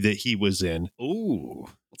movie that he was in. Ooh.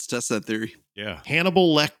 Let's test that theory. Yeah.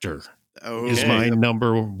 Hannibal Lecter is my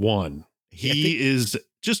number 1. He is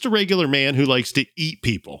just a regular man who likes to eat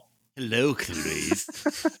people. Hello, Clarice.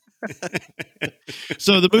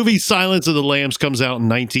 So the movie Silence of the Lambs comes out in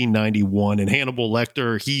 1991, and Hannibal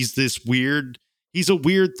Lecter, he's a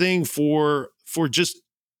weird thing for just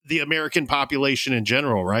the American population in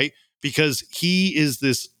general, right? Because he is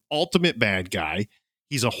this ultimate bad guy.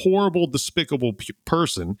 He's a horrible, despicable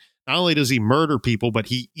person. Not only does he murder people, but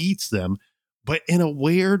he eats them. But in a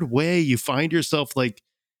weird way, you find yourself like,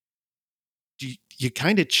 you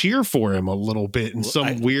kind of cheer for him a little bit in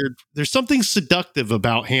some weird. There's something seductive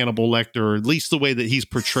about Hannibal Lecter, or at least the way that he's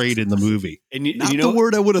portrayed in the movie. And not the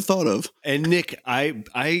word I would have thought of. And Nick,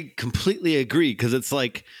 I completely agree, because it's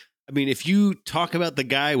like, I mean, if you talk about the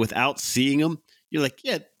guy without seeing him, you're like,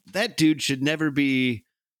 yeah, that dude should never be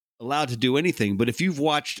allowed to do anything. But if you've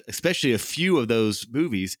watched, especially a few of those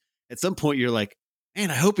movies, at some point you're like,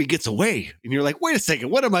 man, I hope he gets away. And you're like, wait a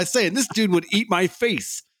second, what am I saying? This dude would eat my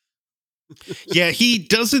face. Yeah, he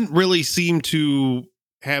doesn't really seem to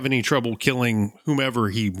have any trouble killing whomever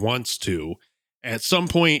he wants to. At some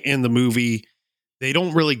point in the movie, they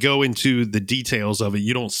don't really go into the details of it.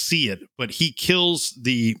 You don't see it, but he kills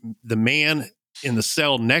the man in the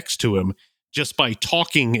cell next to him just by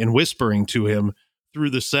talking and whispering to him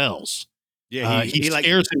through the cells. Yeah, he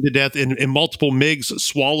scares him to death, and multiple MIGs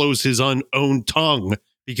swallows his own tongue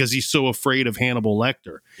because he's so afraid of Hannibal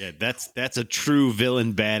Lecter. Yeah, that's a true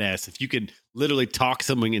villain badass. If you can literally talk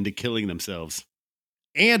someone into killing themselves.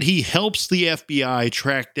 And he helps the FBI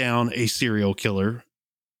track down a serial killer,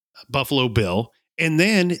 Buffalo Bill. And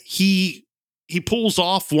then he pulls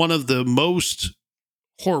off one of the most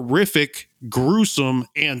horrific, gruesome,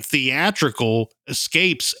 and theatrical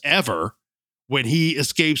escapes ever when he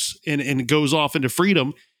escapes and goes off into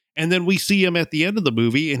freedom. And then we see him at the end of the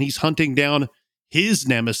movie, and he's hunting down his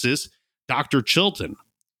nemesis, Dr. Chilton,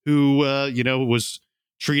 who was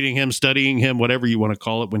treating him, studying him, whatever you want to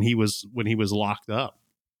call it, when he was locked up.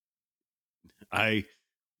 I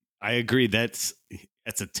agree. That's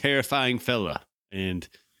a terrifying fella. And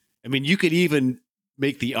I mean, you could even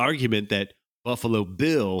make the argument that Buffalo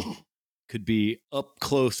Bill could be up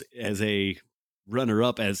close as a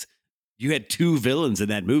runner-up, as you had two villains in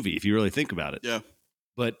that movie, if you really think about it. Yeah.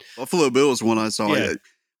 But Buffalo Bill is one I saw. Yeah.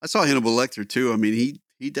 I saw Hannibal Lecter too. I mean,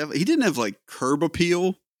 he definitely, he didn't have like curb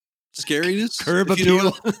appeal scariness. Curb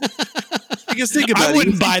appeal. Because think about it. I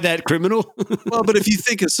wouldn't buy that, criminal. Well, but if you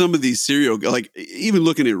think of some of these even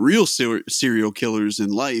looking at real serial killers in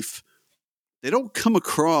life, they don't come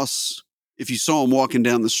across, if you saw them walking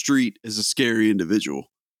down the street, as a scary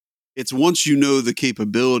individual. It's once you know the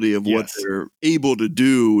capability of what they're able to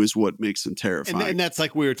do is what makes them terrifying. And that's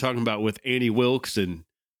like we were talking about with Annie Wilkes, and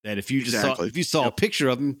that if you just saw a picture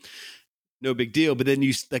of him, no big deal. But then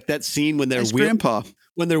you like that scene when they're grandpa,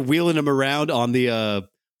 when they're wheeling him around on the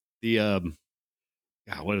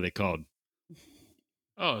what are they called?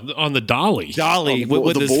 Oh, on the dolly.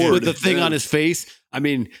 With the thing on his face. I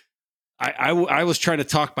mean, I was trying to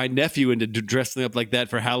talk my nephew into dressing up like that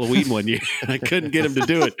for Halloween one year, and I couldn't get him to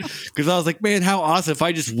do it because I was like, man, how awesome if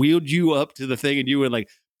I just wheeled you up to the thing and you were like.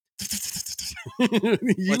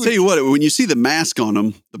 I'll tell you what, when you see the mask on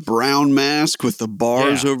him, the brown mask with the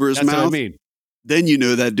bars over his mouth, then you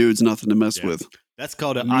know that dude's nothing to mess with. That's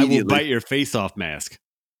called I will bite your face off mask.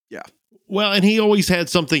 Yeah. Well, and he always had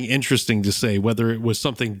something interesting to say, whether it was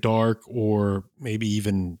something dark or maybe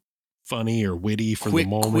even funny or witty for the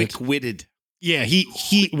moment. Quick-witted. Yeah,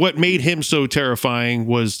 he what made him so terrifying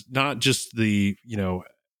was not just the,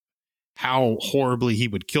 how horribly he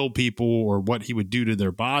would kill people or what he would do to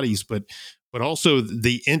their bodies, but also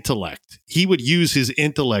the intellect. He would use his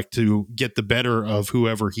intellect to get the better of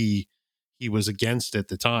whoever he was against at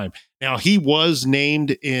the time. Now, he was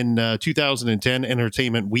named in 2010,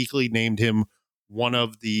 Entertainment Weekly named him one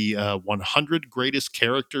of the 100 greatest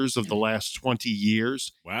characters of the last 20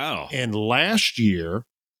 years. Wow. And last year,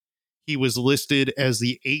 he was listed as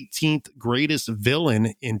the 18th greatest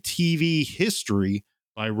villain in TV history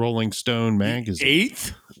by Rolling Stone magazine.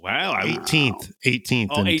 8th? Wow. 18th.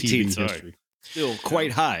 18th in TV history. Still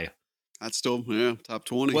quite high. That's still, top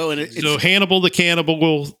 20. Well, so Hannibal the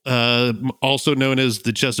Cannibal, also known as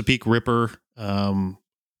the Chesapeake Ripper,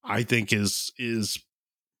 I think is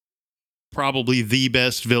probably the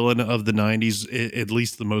best villain of the 90s, at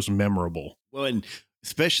least the most memorable. Well, and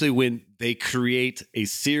especially when they create a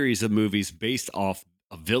series of movies based off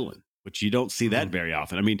a villain, which you don't see that very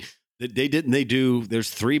often. I mean,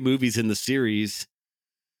 there's 3 movies in the series,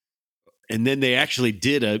 and then they actually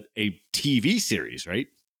did a TV series, right?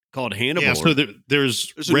 Called Hannibal. Yeah, so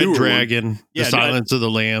there's Red Dragon, The Silence of the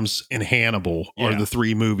Lambs, and Hannibal are the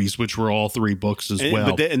 3 movies, which were all 3 books as well.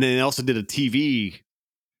 And then they also did a TV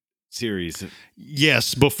series.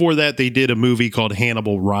 Yes, before that they did a movie called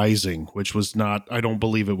Hannibal Rising, which was not, I don't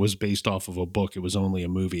believe it was based off of a book. It was only a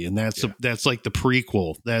movie, and that's like the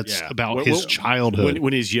prequel. That's about his childhood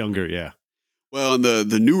when he's younger. Yeah. Well, in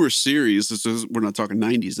the newer series, we're not talking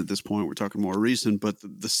 90s at this point. We're talking more recent, but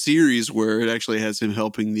the series where it actually has him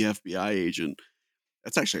helping the FBI agent,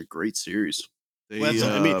 that's actually a great series. But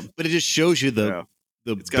it just shows you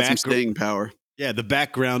it's got some staying power. Yeah, the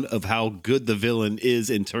background of how good the villain is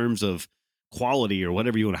in terms of quality or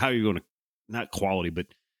whatever you want, how you're going to, not quality, but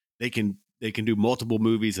they can do multiple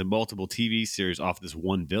movies and multiple TV series off this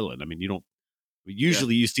one villain. I mean,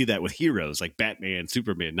 usually you see that with heroes like Batman,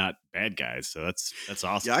 Superman, not bad guys. So that's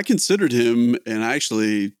awesome. Yeah, I considered him, and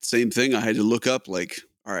actually, same thing. I had to look up, like,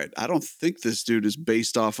 all right, I don't think this dude is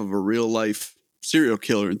based off of a real life serial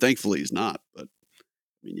killer, and thankfully he's not. But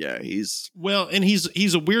I mean, yeah, he's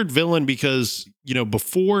he's a weird villain because,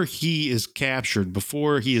 before he is captured,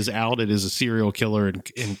 before he is outed as a serial killer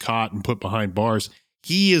and caught and put behind bars,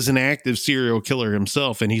 he is an active serial killer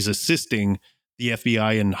himself, and he's assisting the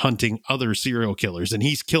FBI in hunting other serial killers, and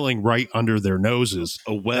he's killing right under their noses.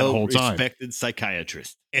 A well-respected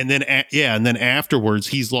psychiatrist. And then, and then afterwards,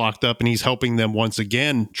 he's locked up, and he's helping them once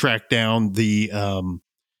again track down the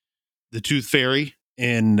Tooth Fairy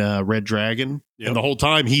in Red Dragon. Yep. And the whole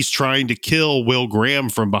time he's trying to kill Will Graham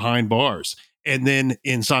from behind bars. And then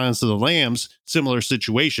in Silence of the Lambs, similar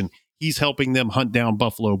situation. He's helping them hunt down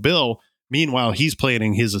Buffalo Bill. Meanwhile, he's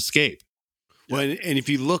planning his escape. Well, and if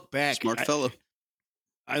you look back, smart fellow.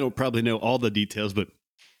 I don't probably know all the details, but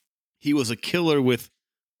he was a killer with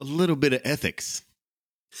a little bit of ethics.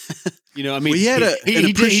 I mean, he had an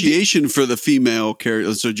appreciation for the female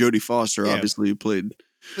character. So Jodie Foster, obviously, who played.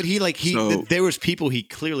 But there was people he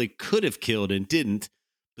clearly could have killed and didn't.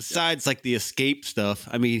 Besides, like the escape stuff.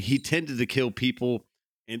 I mean, he tended to kill people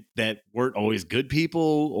that weren't always good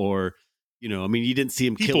people, or I mean, you didn't see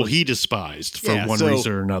him people he despised for one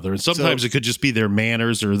reason or another. And sometimes it could just be their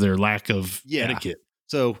manners or their lack of etiquette.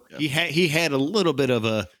 So he had a little bit of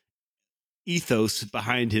a ethos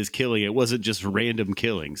behind his killing. It wasn't just random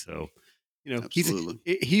killing. So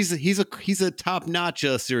he's a top notch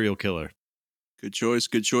serial killer. Good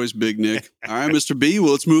choice, Big Nick. All right, Mr. B.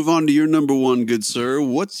 Well, let's move on to your number one, good sir.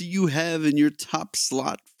 What do you have in your top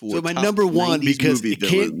slot for? So my number one, because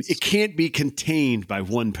it can't be contained by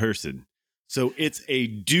one person. So it's a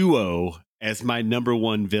duo as my number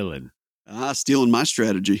one villain. Stealing my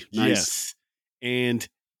strategy. Nice. Yes. And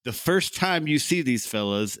the first time you see these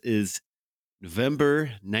fellas is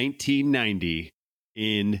November 1990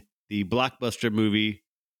 in the blockbuster movie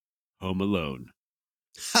Home Alone.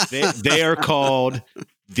 They are called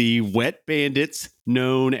the Wet Bandits,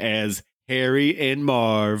 known as Harry and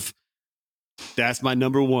Marv. That's my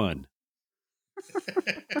number one.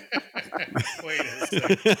 Wait a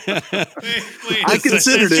second. I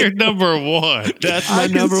considered it your number one. That's my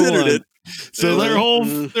number one. It. So their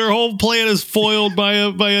whole plan is foiled by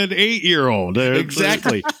an 8-year-old.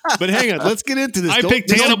 Exactly. But hang on, let's get into this. I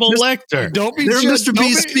picked Hannibal Lecter. Don't be Mr.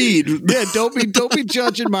 B speed. Yeah, don't be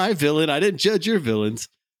judging my villain. I didn't judge your villains.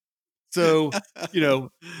 So,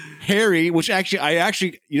 Harry, which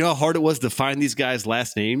actually, how hard it was to find these guys'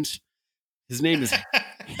 last names? His name is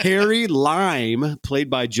Harry Lime, played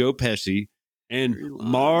by Joe Pesci, and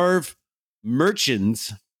Marv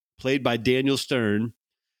Merchants, played by Daniel Stern.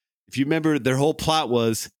 If you remember, their whole plot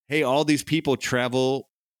was, hey, all these people travel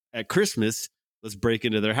at Christmas. Let's break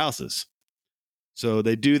into their houses. So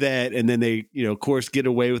they do that, and then they, of course, get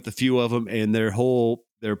away with a few of them, and their whole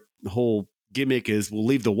gimmick is we'll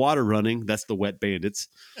leave the water running. That's the Wet Bandits.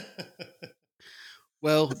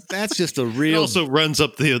 Well, that's just a real. It also runs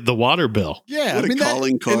up the water bill. Yeah, what a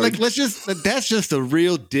calling card. That's just a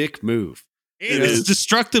real dick move. It's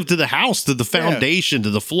destructive to the house, to the foundation,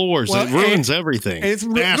 to the floors. Well, it ruins everything. You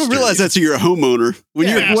don't realize that till you're a homeowner. When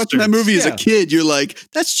you're watching that movie as a kid, you're like,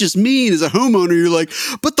 that's just mean. As a homeowner, you're like,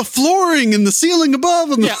 but the flooring and the ceiling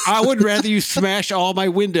above. And I would rather you smash all my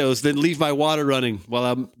windows than leave my water running while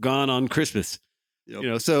I'm gone on Christmas.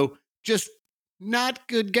 Yep. So just not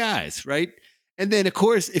good guys, right? And then, of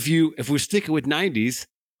course, if we're sticking with 90s,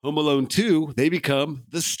 Home Alone 2, they become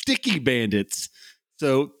the Sticky Bandits.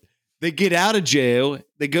 So they get out of jail,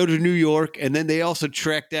 they go to New York, and then they also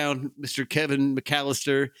track down Mr. Kevin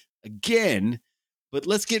McAllister again. But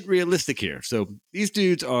let's get realistic here. So these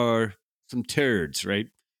dudes are some turds, right?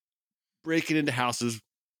 Breaking into houses.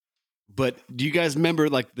 But do you guys remember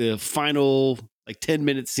like the final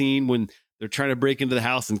 10-minute scene when they're trying to break into the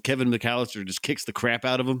house and Kevin McAllister just kicks the crap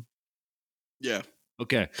out of them? Yeah.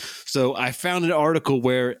 Okay. So I found an article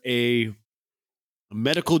where a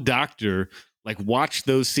medical doctor watched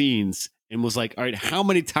those scenes and was like, all right, how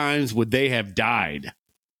many times would they have died?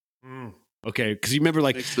 Okay. Cause you remember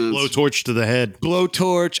blowtorch to the head,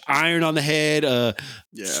 blowtorch, iron on the head,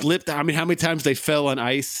 slipped. I mean, how many times they fell on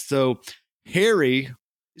ice? So Harry,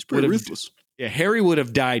 he's pretty ruthless. Yeah. Harry would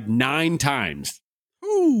have died 9 times.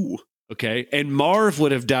 Ooh. Okay. And Marv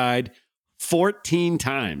would have died 14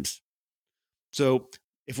 times. So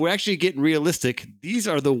if we're actually getting realistic, these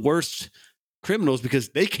are the worst criminals because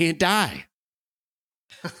they can't die.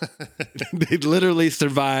 They literally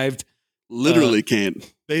survived Literally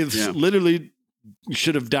can't. They literally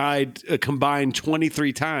should have died a combined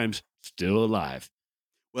 23 times, still alive.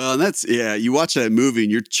 Well, and that's, you watch that movie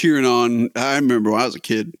and you're cheering on. I remember when I was a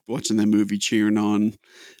kid watching that movie, cheering on,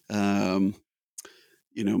 Macaulay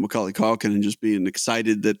Culkin and just being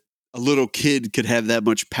excited that a little kid could have that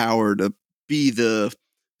much power to be the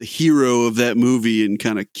hero of that movie and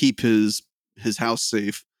kind of keep his house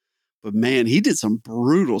safe. But man, he did some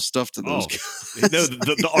brutal stuff to those guys. No,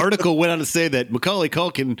 the article went on to say that Macaulay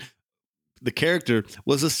Culkin, the character,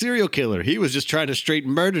 was a serial killer. He was just trying to straight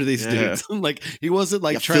murder these dudes. Like, he wasn't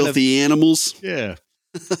like trying filthy animals. Yeah.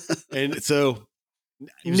 And so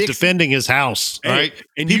he was defending his house, right?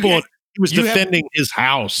 And he was defending his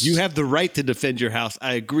house. You have the right to defend your house.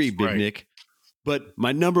 I agree, Big Nick. But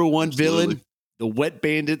my number one villain, the Wet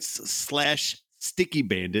Bandits / Sticky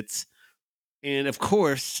Bandits. And of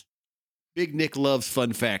course, Big Nick loves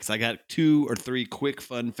fun facts. I got 2 or 3 quick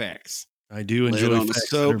fun facts. I do enjoy facts.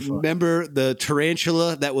 So remember the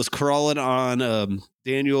tarantula that was crawling on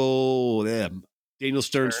Daniel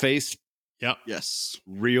Stern's face? Yep. Yes.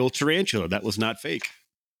 Real tarantula. That was not fake.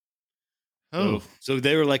 Oh. So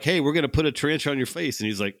they were like, hey, we're going to put a tarantula on your face. And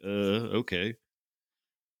he's like, okay.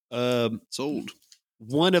 Sold.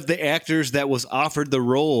 One of the actors that was offered the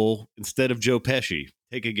role instead of Joe Pesci.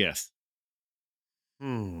 Take a guess.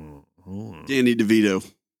 Danny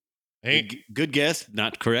DeVito. Hey, good guess.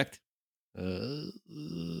 Not correct.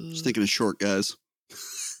 Just thinking of short guys.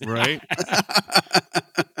 Right.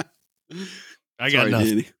 I got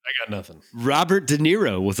nothing. Robert De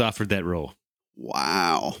Niro was offered that role.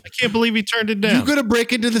 Wow. I can't believe he turned it down. You're going to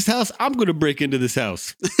break into this house? I'm going to break into this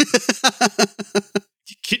house.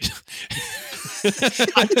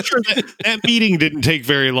 I'm sure that meeting didn't take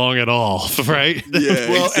very long at all, right?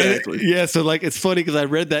 Yeah, exactly. So like, it's funny because I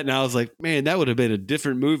read that and I was like, man, that would have been a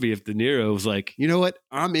different movie if De Niro was like, you know what?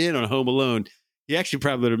 I'm in on Home Alone. He actually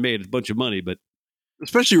probably would have made a bunch of money, but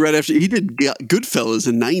especially right after he did Goodfellas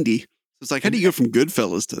in 90. It's like, how do you go from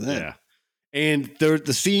Goodfellas to that? Yeah. And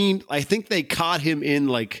the scene, I think they caught him in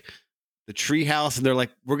like the treehouse and they're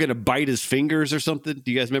like, we're going to bite his fingers or something.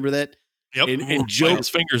 Do you guys remember that? Yep. And Joe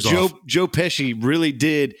Pesci really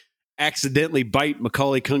did accidentally bite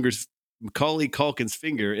Macaulay Culkin's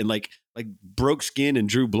finger and like broke skin and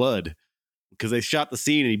drew blood because they shot the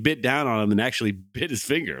scene and he bit down on him and actually bit his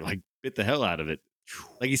finger, like bit the hell out of it.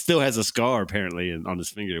 Like he still has a scar apparently on his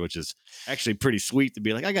finger, which is actually pretty sweet to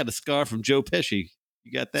be like, I got a scar from Joe Pesci.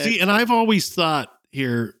 You got that? See, and I've always thought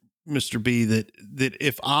here, Mr. B, that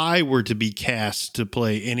if I were to be cast to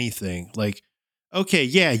play anything, like, okay,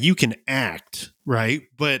 yeah, you can act, right?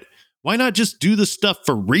 But why not just do the stuff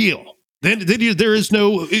for real? Then there is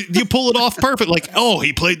no, you pull it off perfect. Like, oh,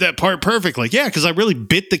 he played that part perfect. Like, yeah, because I really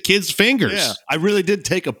bit the kid's fingers. Yeah, I really did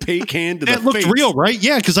take a paint can to the face. That looked real, right?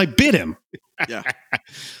 Yeah, because I bit him. Yeah.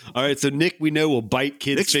 All right, so Nick, we know will bite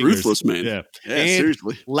kids' Nick's fingers. Ruthless, man. Yeah, and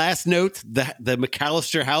seriously. Last note: the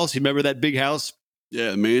McAllister house. You remember that big house?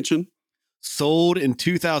 Yeah, mansion. Sold in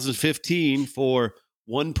 2015 for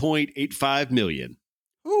 $1.85 million.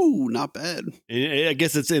 Oh, not bad. And I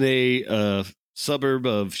guess it's in a suburb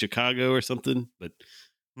of Chicago or something. But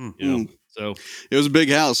so it was a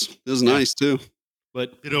big house. It was nice too.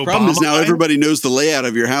 But the problem is now everybody knows the layout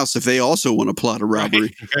of your house if they also want to plot a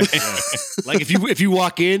robbery. Right. Like if you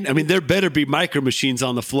walk in, I mean, there better be micro machines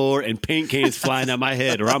on the floor and paint cans flying out my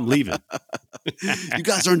head, or I'm leaving. You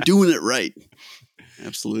guys aren't doing it right.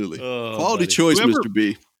 Absolutely. Quality choice, Mr.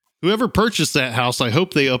 B. Whoever purchased that house, I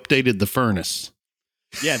hope they updated the furnace.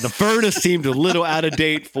 Yeah, the furnace seemed a little out of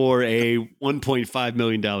date for a $1.5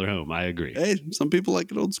 million home. I agree. Hey, some people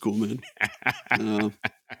like it old school, man.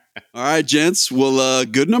 All right, gents. Well,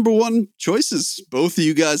 good number one choices. Both of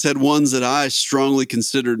you guys had ones that I strongly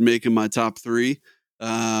considered making my top 3,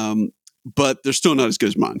 but they're still not as good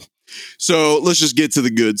as mine. So let's just get to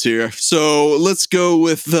the goods here. So let's go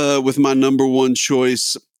with my number one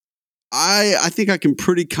choice. I think I can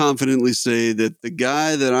pretty confidently say that the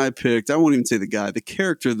guy that I picked, I won't even say the guy, the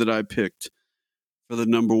character that I picked for the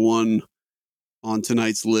number one on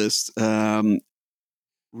tonight's list,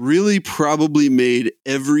 really probably made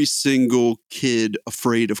every single kid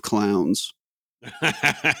afraid of clowns.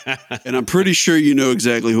 And I'm pretty sure you know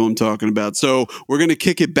exactly who I'm talking about. So we're going to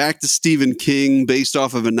kick it back to Stephen King based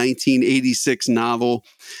off of a 1986 novel.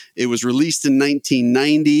 It was released in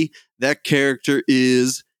 1990. That character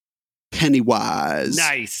is Pennywise.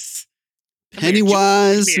 Nice.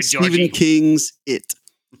 Pennywise, Stephen King's It.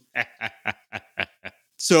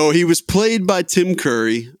 So he was played by Tim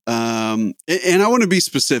Curry. And I want to be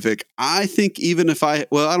specific. I think even if I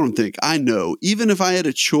know, even if I had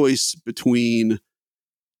a choice between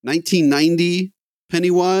 1990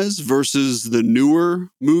 Pennywise versus the newer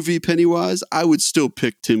movie Pennywise, I would still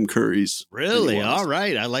pick Tim Curry's. Really? Pennywise. All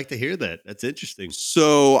right. I like to hear that. That's interesting.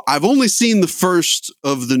 So I've only seen the first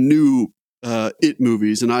of the new It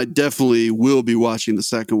movies, and I definitely will be watching the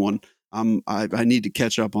second one. I need to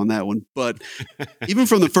catch up on that one. But even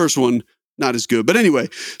from the first one, not as good. But anyway,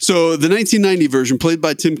 so the 1990 version, played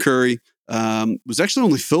by Tim Curry, was actually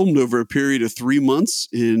only filmed over a period of 3 months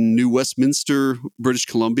in New Westminster, British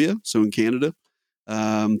Columbia, so in Canada.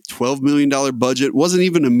 $12 million budget. Wasn't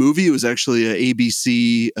even a movie. It was actually a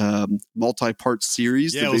ABC multi-part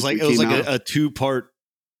series. Yeah, it was like a 2-part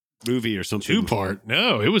movie or something. 2-part?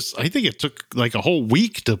 No, it was. I think it took like a whole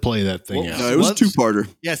week to play that thing out. No, it was a 2-parter.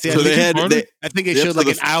 Yes, yeah, so I think it showed like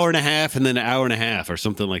an hour and a half and then an hour and a half or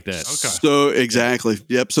something like that. Okay. So exactly.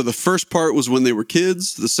 Yep. So the first part was when they were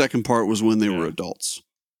kids. The second part was when they were adults.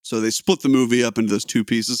 So they split the movie up into those two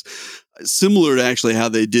pieces, similar to actually how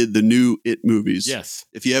they did the new It movies. Yes.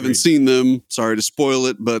 If you haven't seen them, sorry to spoil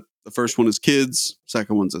it, but the first one is kids,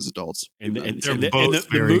 second one's as adults. And they're both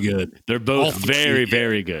very good. They're both very,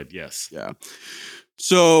 very good. Yes. Yeah.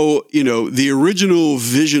 So, the original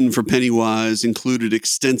vision for Pennywise included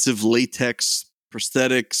extensive latex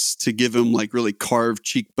prosthetics to give him like really carved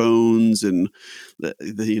cheekbones and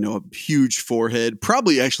a huge forehead,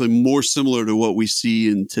 probably actually more similar to what we see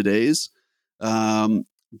in today's.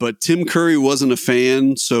 But Tim Curry wasn't a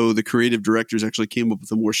fan, so the creative directors actually came up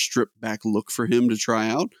with a more stripped back look for him to try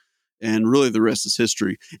out. And really the rest is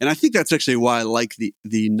history. And I think that's actually why I like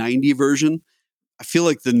the 90 version. I feel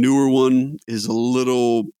like the newer one is a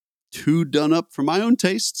little too done up for my own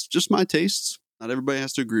tastes, just my tastes. Not everybody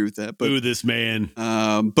has to agree with that. But, ooh, this man.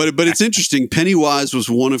 But it's interesting. Pennywise was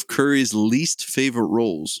one of Curry's least favorite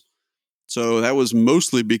roles. So that was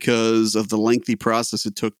mostly because of the lengthy process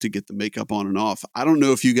it took to get the makeup on and off. I don't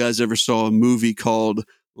know if you guys ever saw a movie called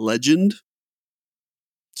Legend.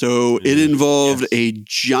 So it involved a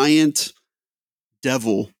giant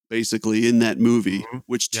devil, basically, in that movie,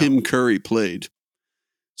 which Tim Curry played.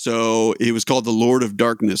 So it was called The Lord of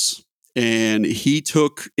Darkness. And it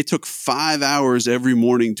took 5 hours every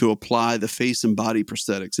morning to apply the face and body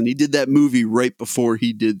prosthetics. And he did that movie right before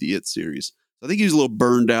he did the It series. I think he was a little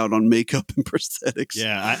burned out on makeup and prosthetics.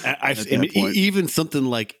 Yeah, even something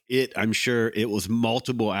like It, I'm sure it was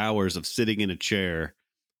multiple hours of sitting in a chair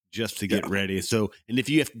just to get ready. So, and if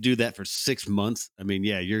you have to do that for 6 months, I mean,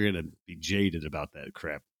 you're going to be jaded about that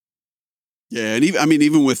crap. Yeah, and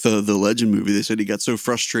even with the Legend movie, they said he got so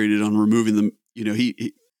frustrated on removing them.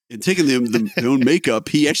 He and taking the own makeup,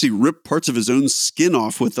 he actually ripped parts of his own skin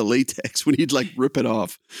off with the latex when he'd like rip it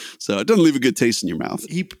off. So it doesn't leave a good taste in your mouth.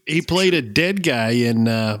 He played a dead guy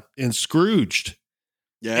in Scrooged.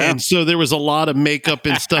 Yeah. And so there was a lot of makeup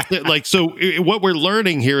and stuff that what we're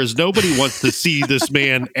learning here is nobody wants to see this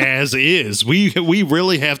man as is. We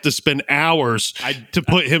really have to spend hours to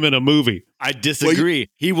put him in a movie. I disagree.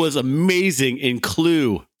 He was amazing in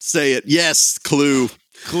Clue. Say it. Yes. Clue.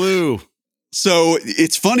 So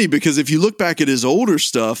it's funny because if you look back at his older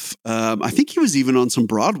stuff, I think he was even on some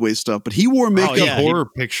Broadway stuff, but he wore makeup. Horror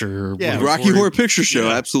Picture. Yeah, Rocky Horror Picture Show.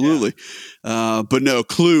 Yeah, absolutely. Yeah. But no,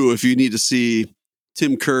 Clue, if you need to see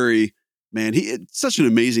Tim Curry, man, he's such an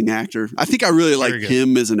amazing actor. I think I really liked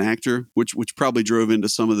him as an actor, which probably drove into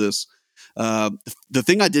some of this. The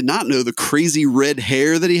thing I did not know, the crazy red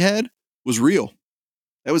hair that he had was real.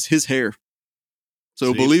 That was his hair.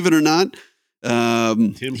 So believe it or not,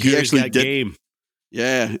 Tim Curry's actually got game.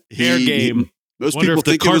 Yeah, hair game. Most people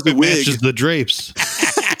think it was the wig. Matches the drapes.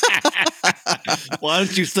 Why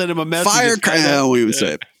don't you send him a message? Firecracker, we would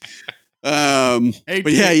say. Hey,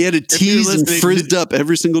 but he had a tease and frizzed up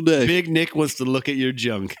every single day. Big Nick wants to look at your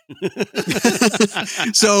junk.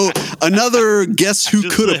 So another guess who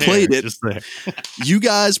could have played it. You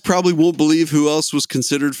guys probably won't believe who else was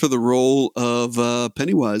considered for the role of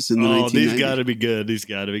Pennywise in the 1990s. These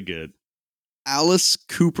got to be good. Alice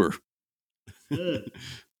Cooper.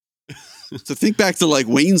 So think back to like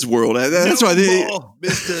Wayne's World. That's why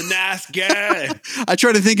Mr. Nice Guy. I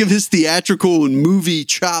try to think of his theatrical and movie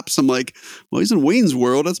chops. I'm like, well, he's in Wayne's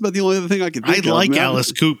World. That's about the only other thing I can think of. I like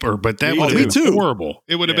Alice Cooper, but that would have been horrible.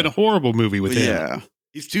 It would have been a horrible movie with him. Yeah,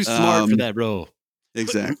 he's too smart for that role.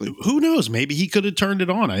 Exactly. But who knows? Maybe he could have turned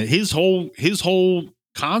it on. His whole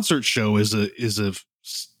concert show is a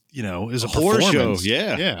horror show.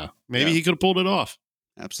 Yeah. Maybe he could have pulled it off.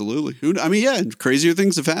 Absolutely. Crazier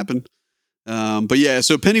things have happened. But yeah,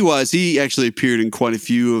 so Pennywise, he actually appeared in quite a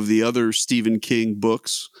few of the other Stephen King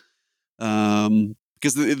books.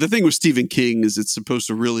 Because the thing with Stephen King is it's supposed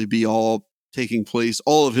to really be all taking place,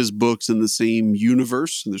 all of his books in the same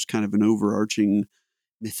universe. And there's kind of an overarching,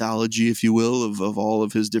 mythology, if you will, of all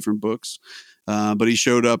of his different books. But he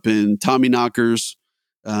showed up in Tommyknockers,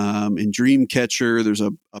 in Dreamcatcher. There's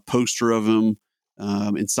a poster of him,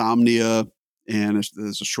 Insomnia, and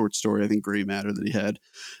there's a short story, I think Gray Matter, that he had.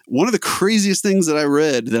 One of the craziest things that I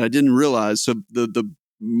read that I didn't realize, so the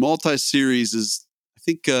multi-series is, I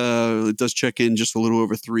think it does check in just a little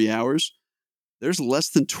over 3 hours. There's less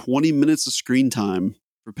than 20 minutes of screen time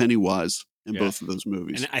for Pennywise in both of those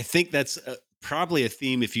movies. And I think that's probably a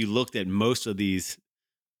theme if you looked at most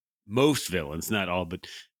villains, not all, but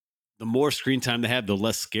the more screen time they have, the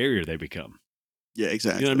less scarier they become. Yeah,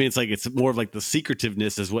 exactly. You know what I mean? It's like, it's more of like the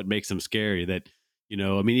secretiveness is what makes them scary. That, you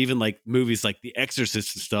know, I mean, even like movies like The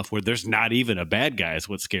Exorcist and stuff where there's not even a bad guy is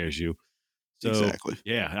what scares you. So, exactly.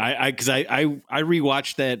 Yeah, because I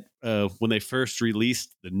rewatched that when they first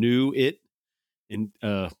released the new It, and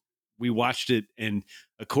we watched it, and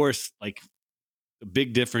of course, like a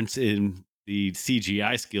big difference in the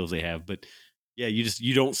CGI skills they have, but yeah,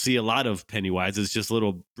 you don't see a lot of Pennywise. It's just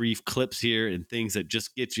little brief clips here and things that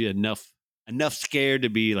just get you enough scared to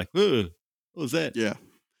be like, what was that? Yeah.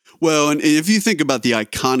 Well, and if you think about the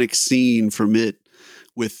iconic scene from It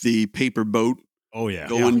with the paper boat,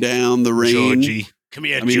 going down the rain. Georgie. Come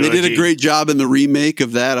here, Georgie. They did a great job in the remake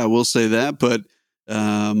of that. I will say that, but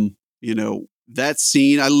you know, that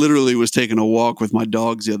scene, I literally was taking a walk with my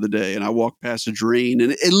dogs the other day, and I walked past a drain,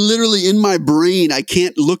 and it literally in my brain, I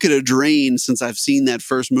can't look at a drain since I've seen that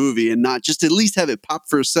first movie and not just at least have it pop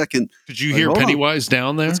for a second. Did you hear Pennywise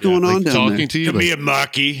down there? What's going on down talking there? to you? Come here,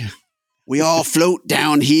 Marky. We all float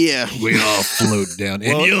down here. We all float down.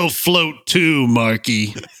 And you'll float too,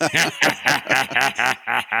 Marky.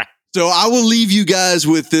 So I will leave you guys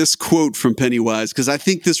with this quote from Pennywise, because I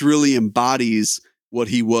think this really embodies what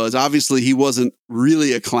he was. Obviously, he wasn't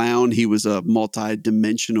really a clown. He was a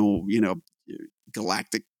multi-dimensional,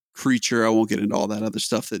 galactic creature. I won't get into all that other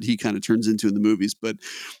stuff that he kind of turns into in the movies, but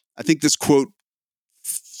I think this quote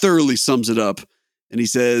thoroughly sums it up. And he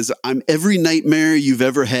says, "I'm every nightmare you've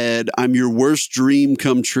ever had. I'm your worst dream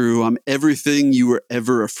come true. I'm everything you were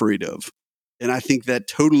ever afraid of." And I think that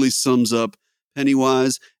totally sums up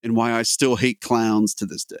Pennywise and why I still hate clowns to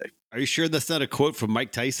this day. Are you sure that's not a quote from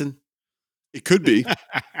Mike Tyson? It could be.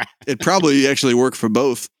 It probably actually worked for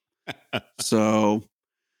both. So,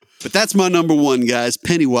 but that's my number one, guys.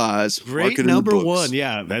 Pennywise. Great number one.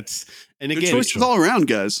 Yeah, that's, and again, good choices all around,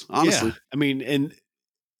 guys. Honestly, yeah, I mean, and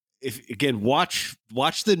if again, watch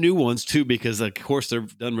the new ones too, because of course they're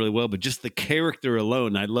done really well. But just the character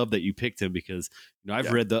alone, I love that you picked him, because I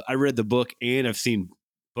read the book and I've seen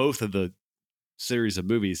both of the series of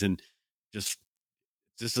movies, and just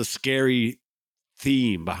a scary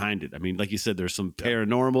theme behind it. I mean, like you said, there's some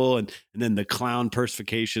paranormal, and then the clown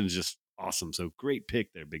personification is just awesome. So great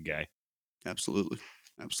pick there, big guy. Absolutely.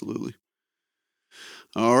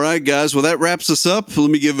 All right, guys. Well, that wraps us up.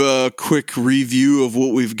 Let me give a quick review of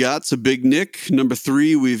what we've got. So Big Nick, number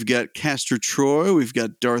 3, we've got Castor Troy, we've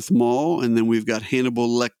got Darth Maul, and then we've got Hannibal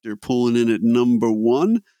Lecter pulling in at number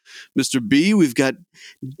 1. Mr. B, we've got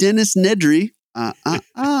Dennis Nedry,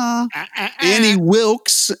 Annie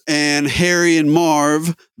Wilkes, and Harry and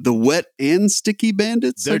Marv, the Wet and Sticky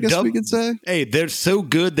Bandits, I guess we could say. Hey, they're so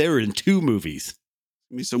good. They were in 2 movies.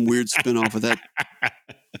 Maybe some weird spin-off of that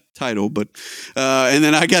title. But and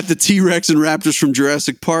then I got the T-Rex and Raptors from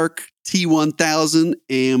Jurassic Park, T-1000,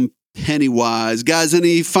 and Pennywise. Guys,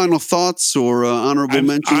 any final thoughts or honorable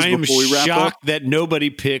mentions before we wrap up? I'm shocked that nobody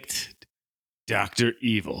picked Dr.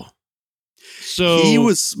 Evil. So he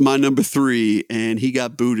was my number 3, and he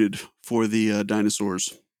got booted for the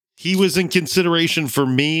dinosaurs. He was in consideration for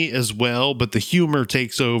me as well, but the humor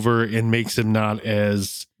takes over and makes him not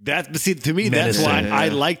as that. See, to me, menacing. That's why I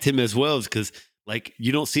liked him as well, is because like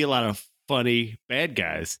you don't see a lot of funny bad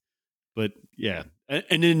guys, but yeah,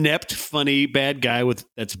 an inept funny bad guy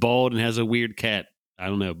that's bald and has a weird cat. I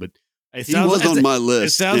don't know, but he was on my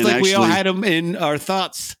list. It sounds like we all had him in our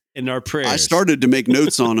thoughts. In our prayers. I started to make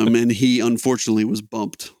notes on him, and he unfortunately was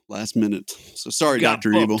bumped last minute. So sorry,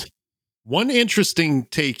 Dr. Evil. One interesting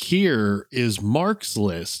take here is Mark's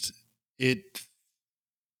list. It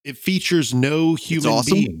features no human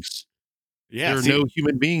beings. Yeah, there are no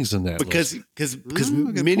human beings in that because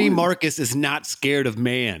Mini Marcus is not scared of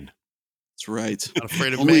man. That's right. Not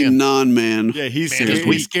afraid of only man. Non-man. Yeah, he's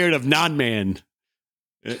scared of non-man.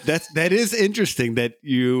 That is interesting that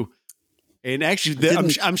you. And actually,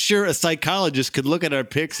 I'm sure a psychologist could look at our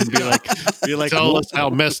picks and be like, tell us how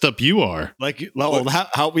messed up you are. Like, well,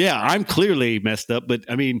 yeah, I'm clearly messed up, but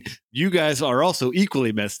I mean, you guys are also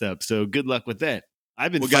equally messed up. So good luck with that.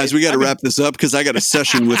 Well, guys, we got to wrap this up because I got a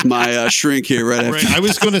session with my shrink here right after. I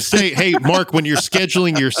was going to say, hey, Mark, when you're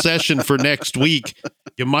scheduling your session for next week,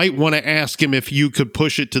 you might want to ask him if you could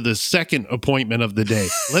push it to the second appointment of the day.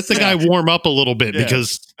 Let the guy warm up a little bit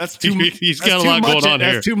because he's got a lot going on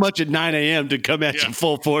here. That's too much at 9 a.m. to come at you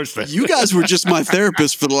full force. You guys were just my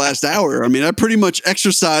therapist for the last hour. I mean, I pretty much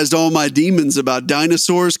exercised all my demons about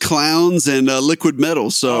dinosaurs, clowns, and liquid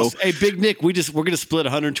metal. So, hey, Big Nick, we're going to split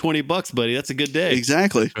 $120, buddy. That's a good day.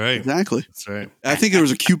 Exactly. Right. Exactly. That's right. I think there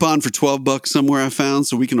was a coupon for $12 somewhere I found,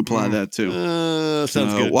 so we can apply that too.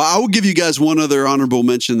 Sounds good. Well, I will give you guys one other honorable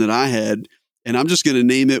mention that I had, and I'm just going to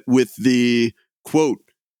name it with the quote.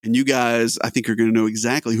 And you guys, I think, are going to know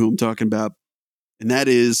exactly who I'm talking about. And that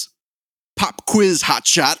is Pop Quiz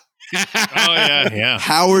Hotshot. Yeah.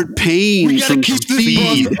 Howard Payne. We got to keep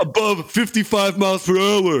Speed. this above 55 miles per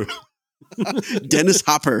hour. Dennis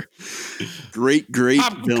Hopper. Great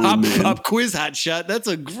villain, man. Pop Quiz Hotshot. That's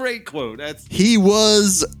a great quote. He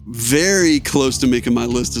was very close to making my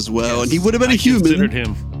list as well. Yes, and he would have been I a human. Considered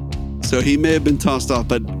him. So he may have been tossed off,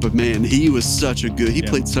 but man, he was such a good, he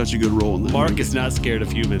played such a good role in that. Mark is not scared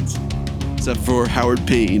of humans. Except for Howard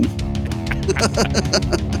Payne.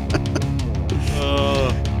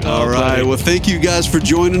 All right. Buddy. Well, thank you guys for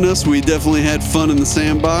joining us. We definitely had fun in the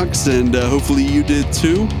sandbox, and hopefully you did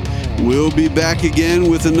too. We'll be back again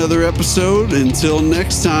with another episode. Until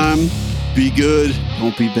next time, be good.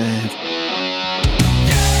 Don't be bad.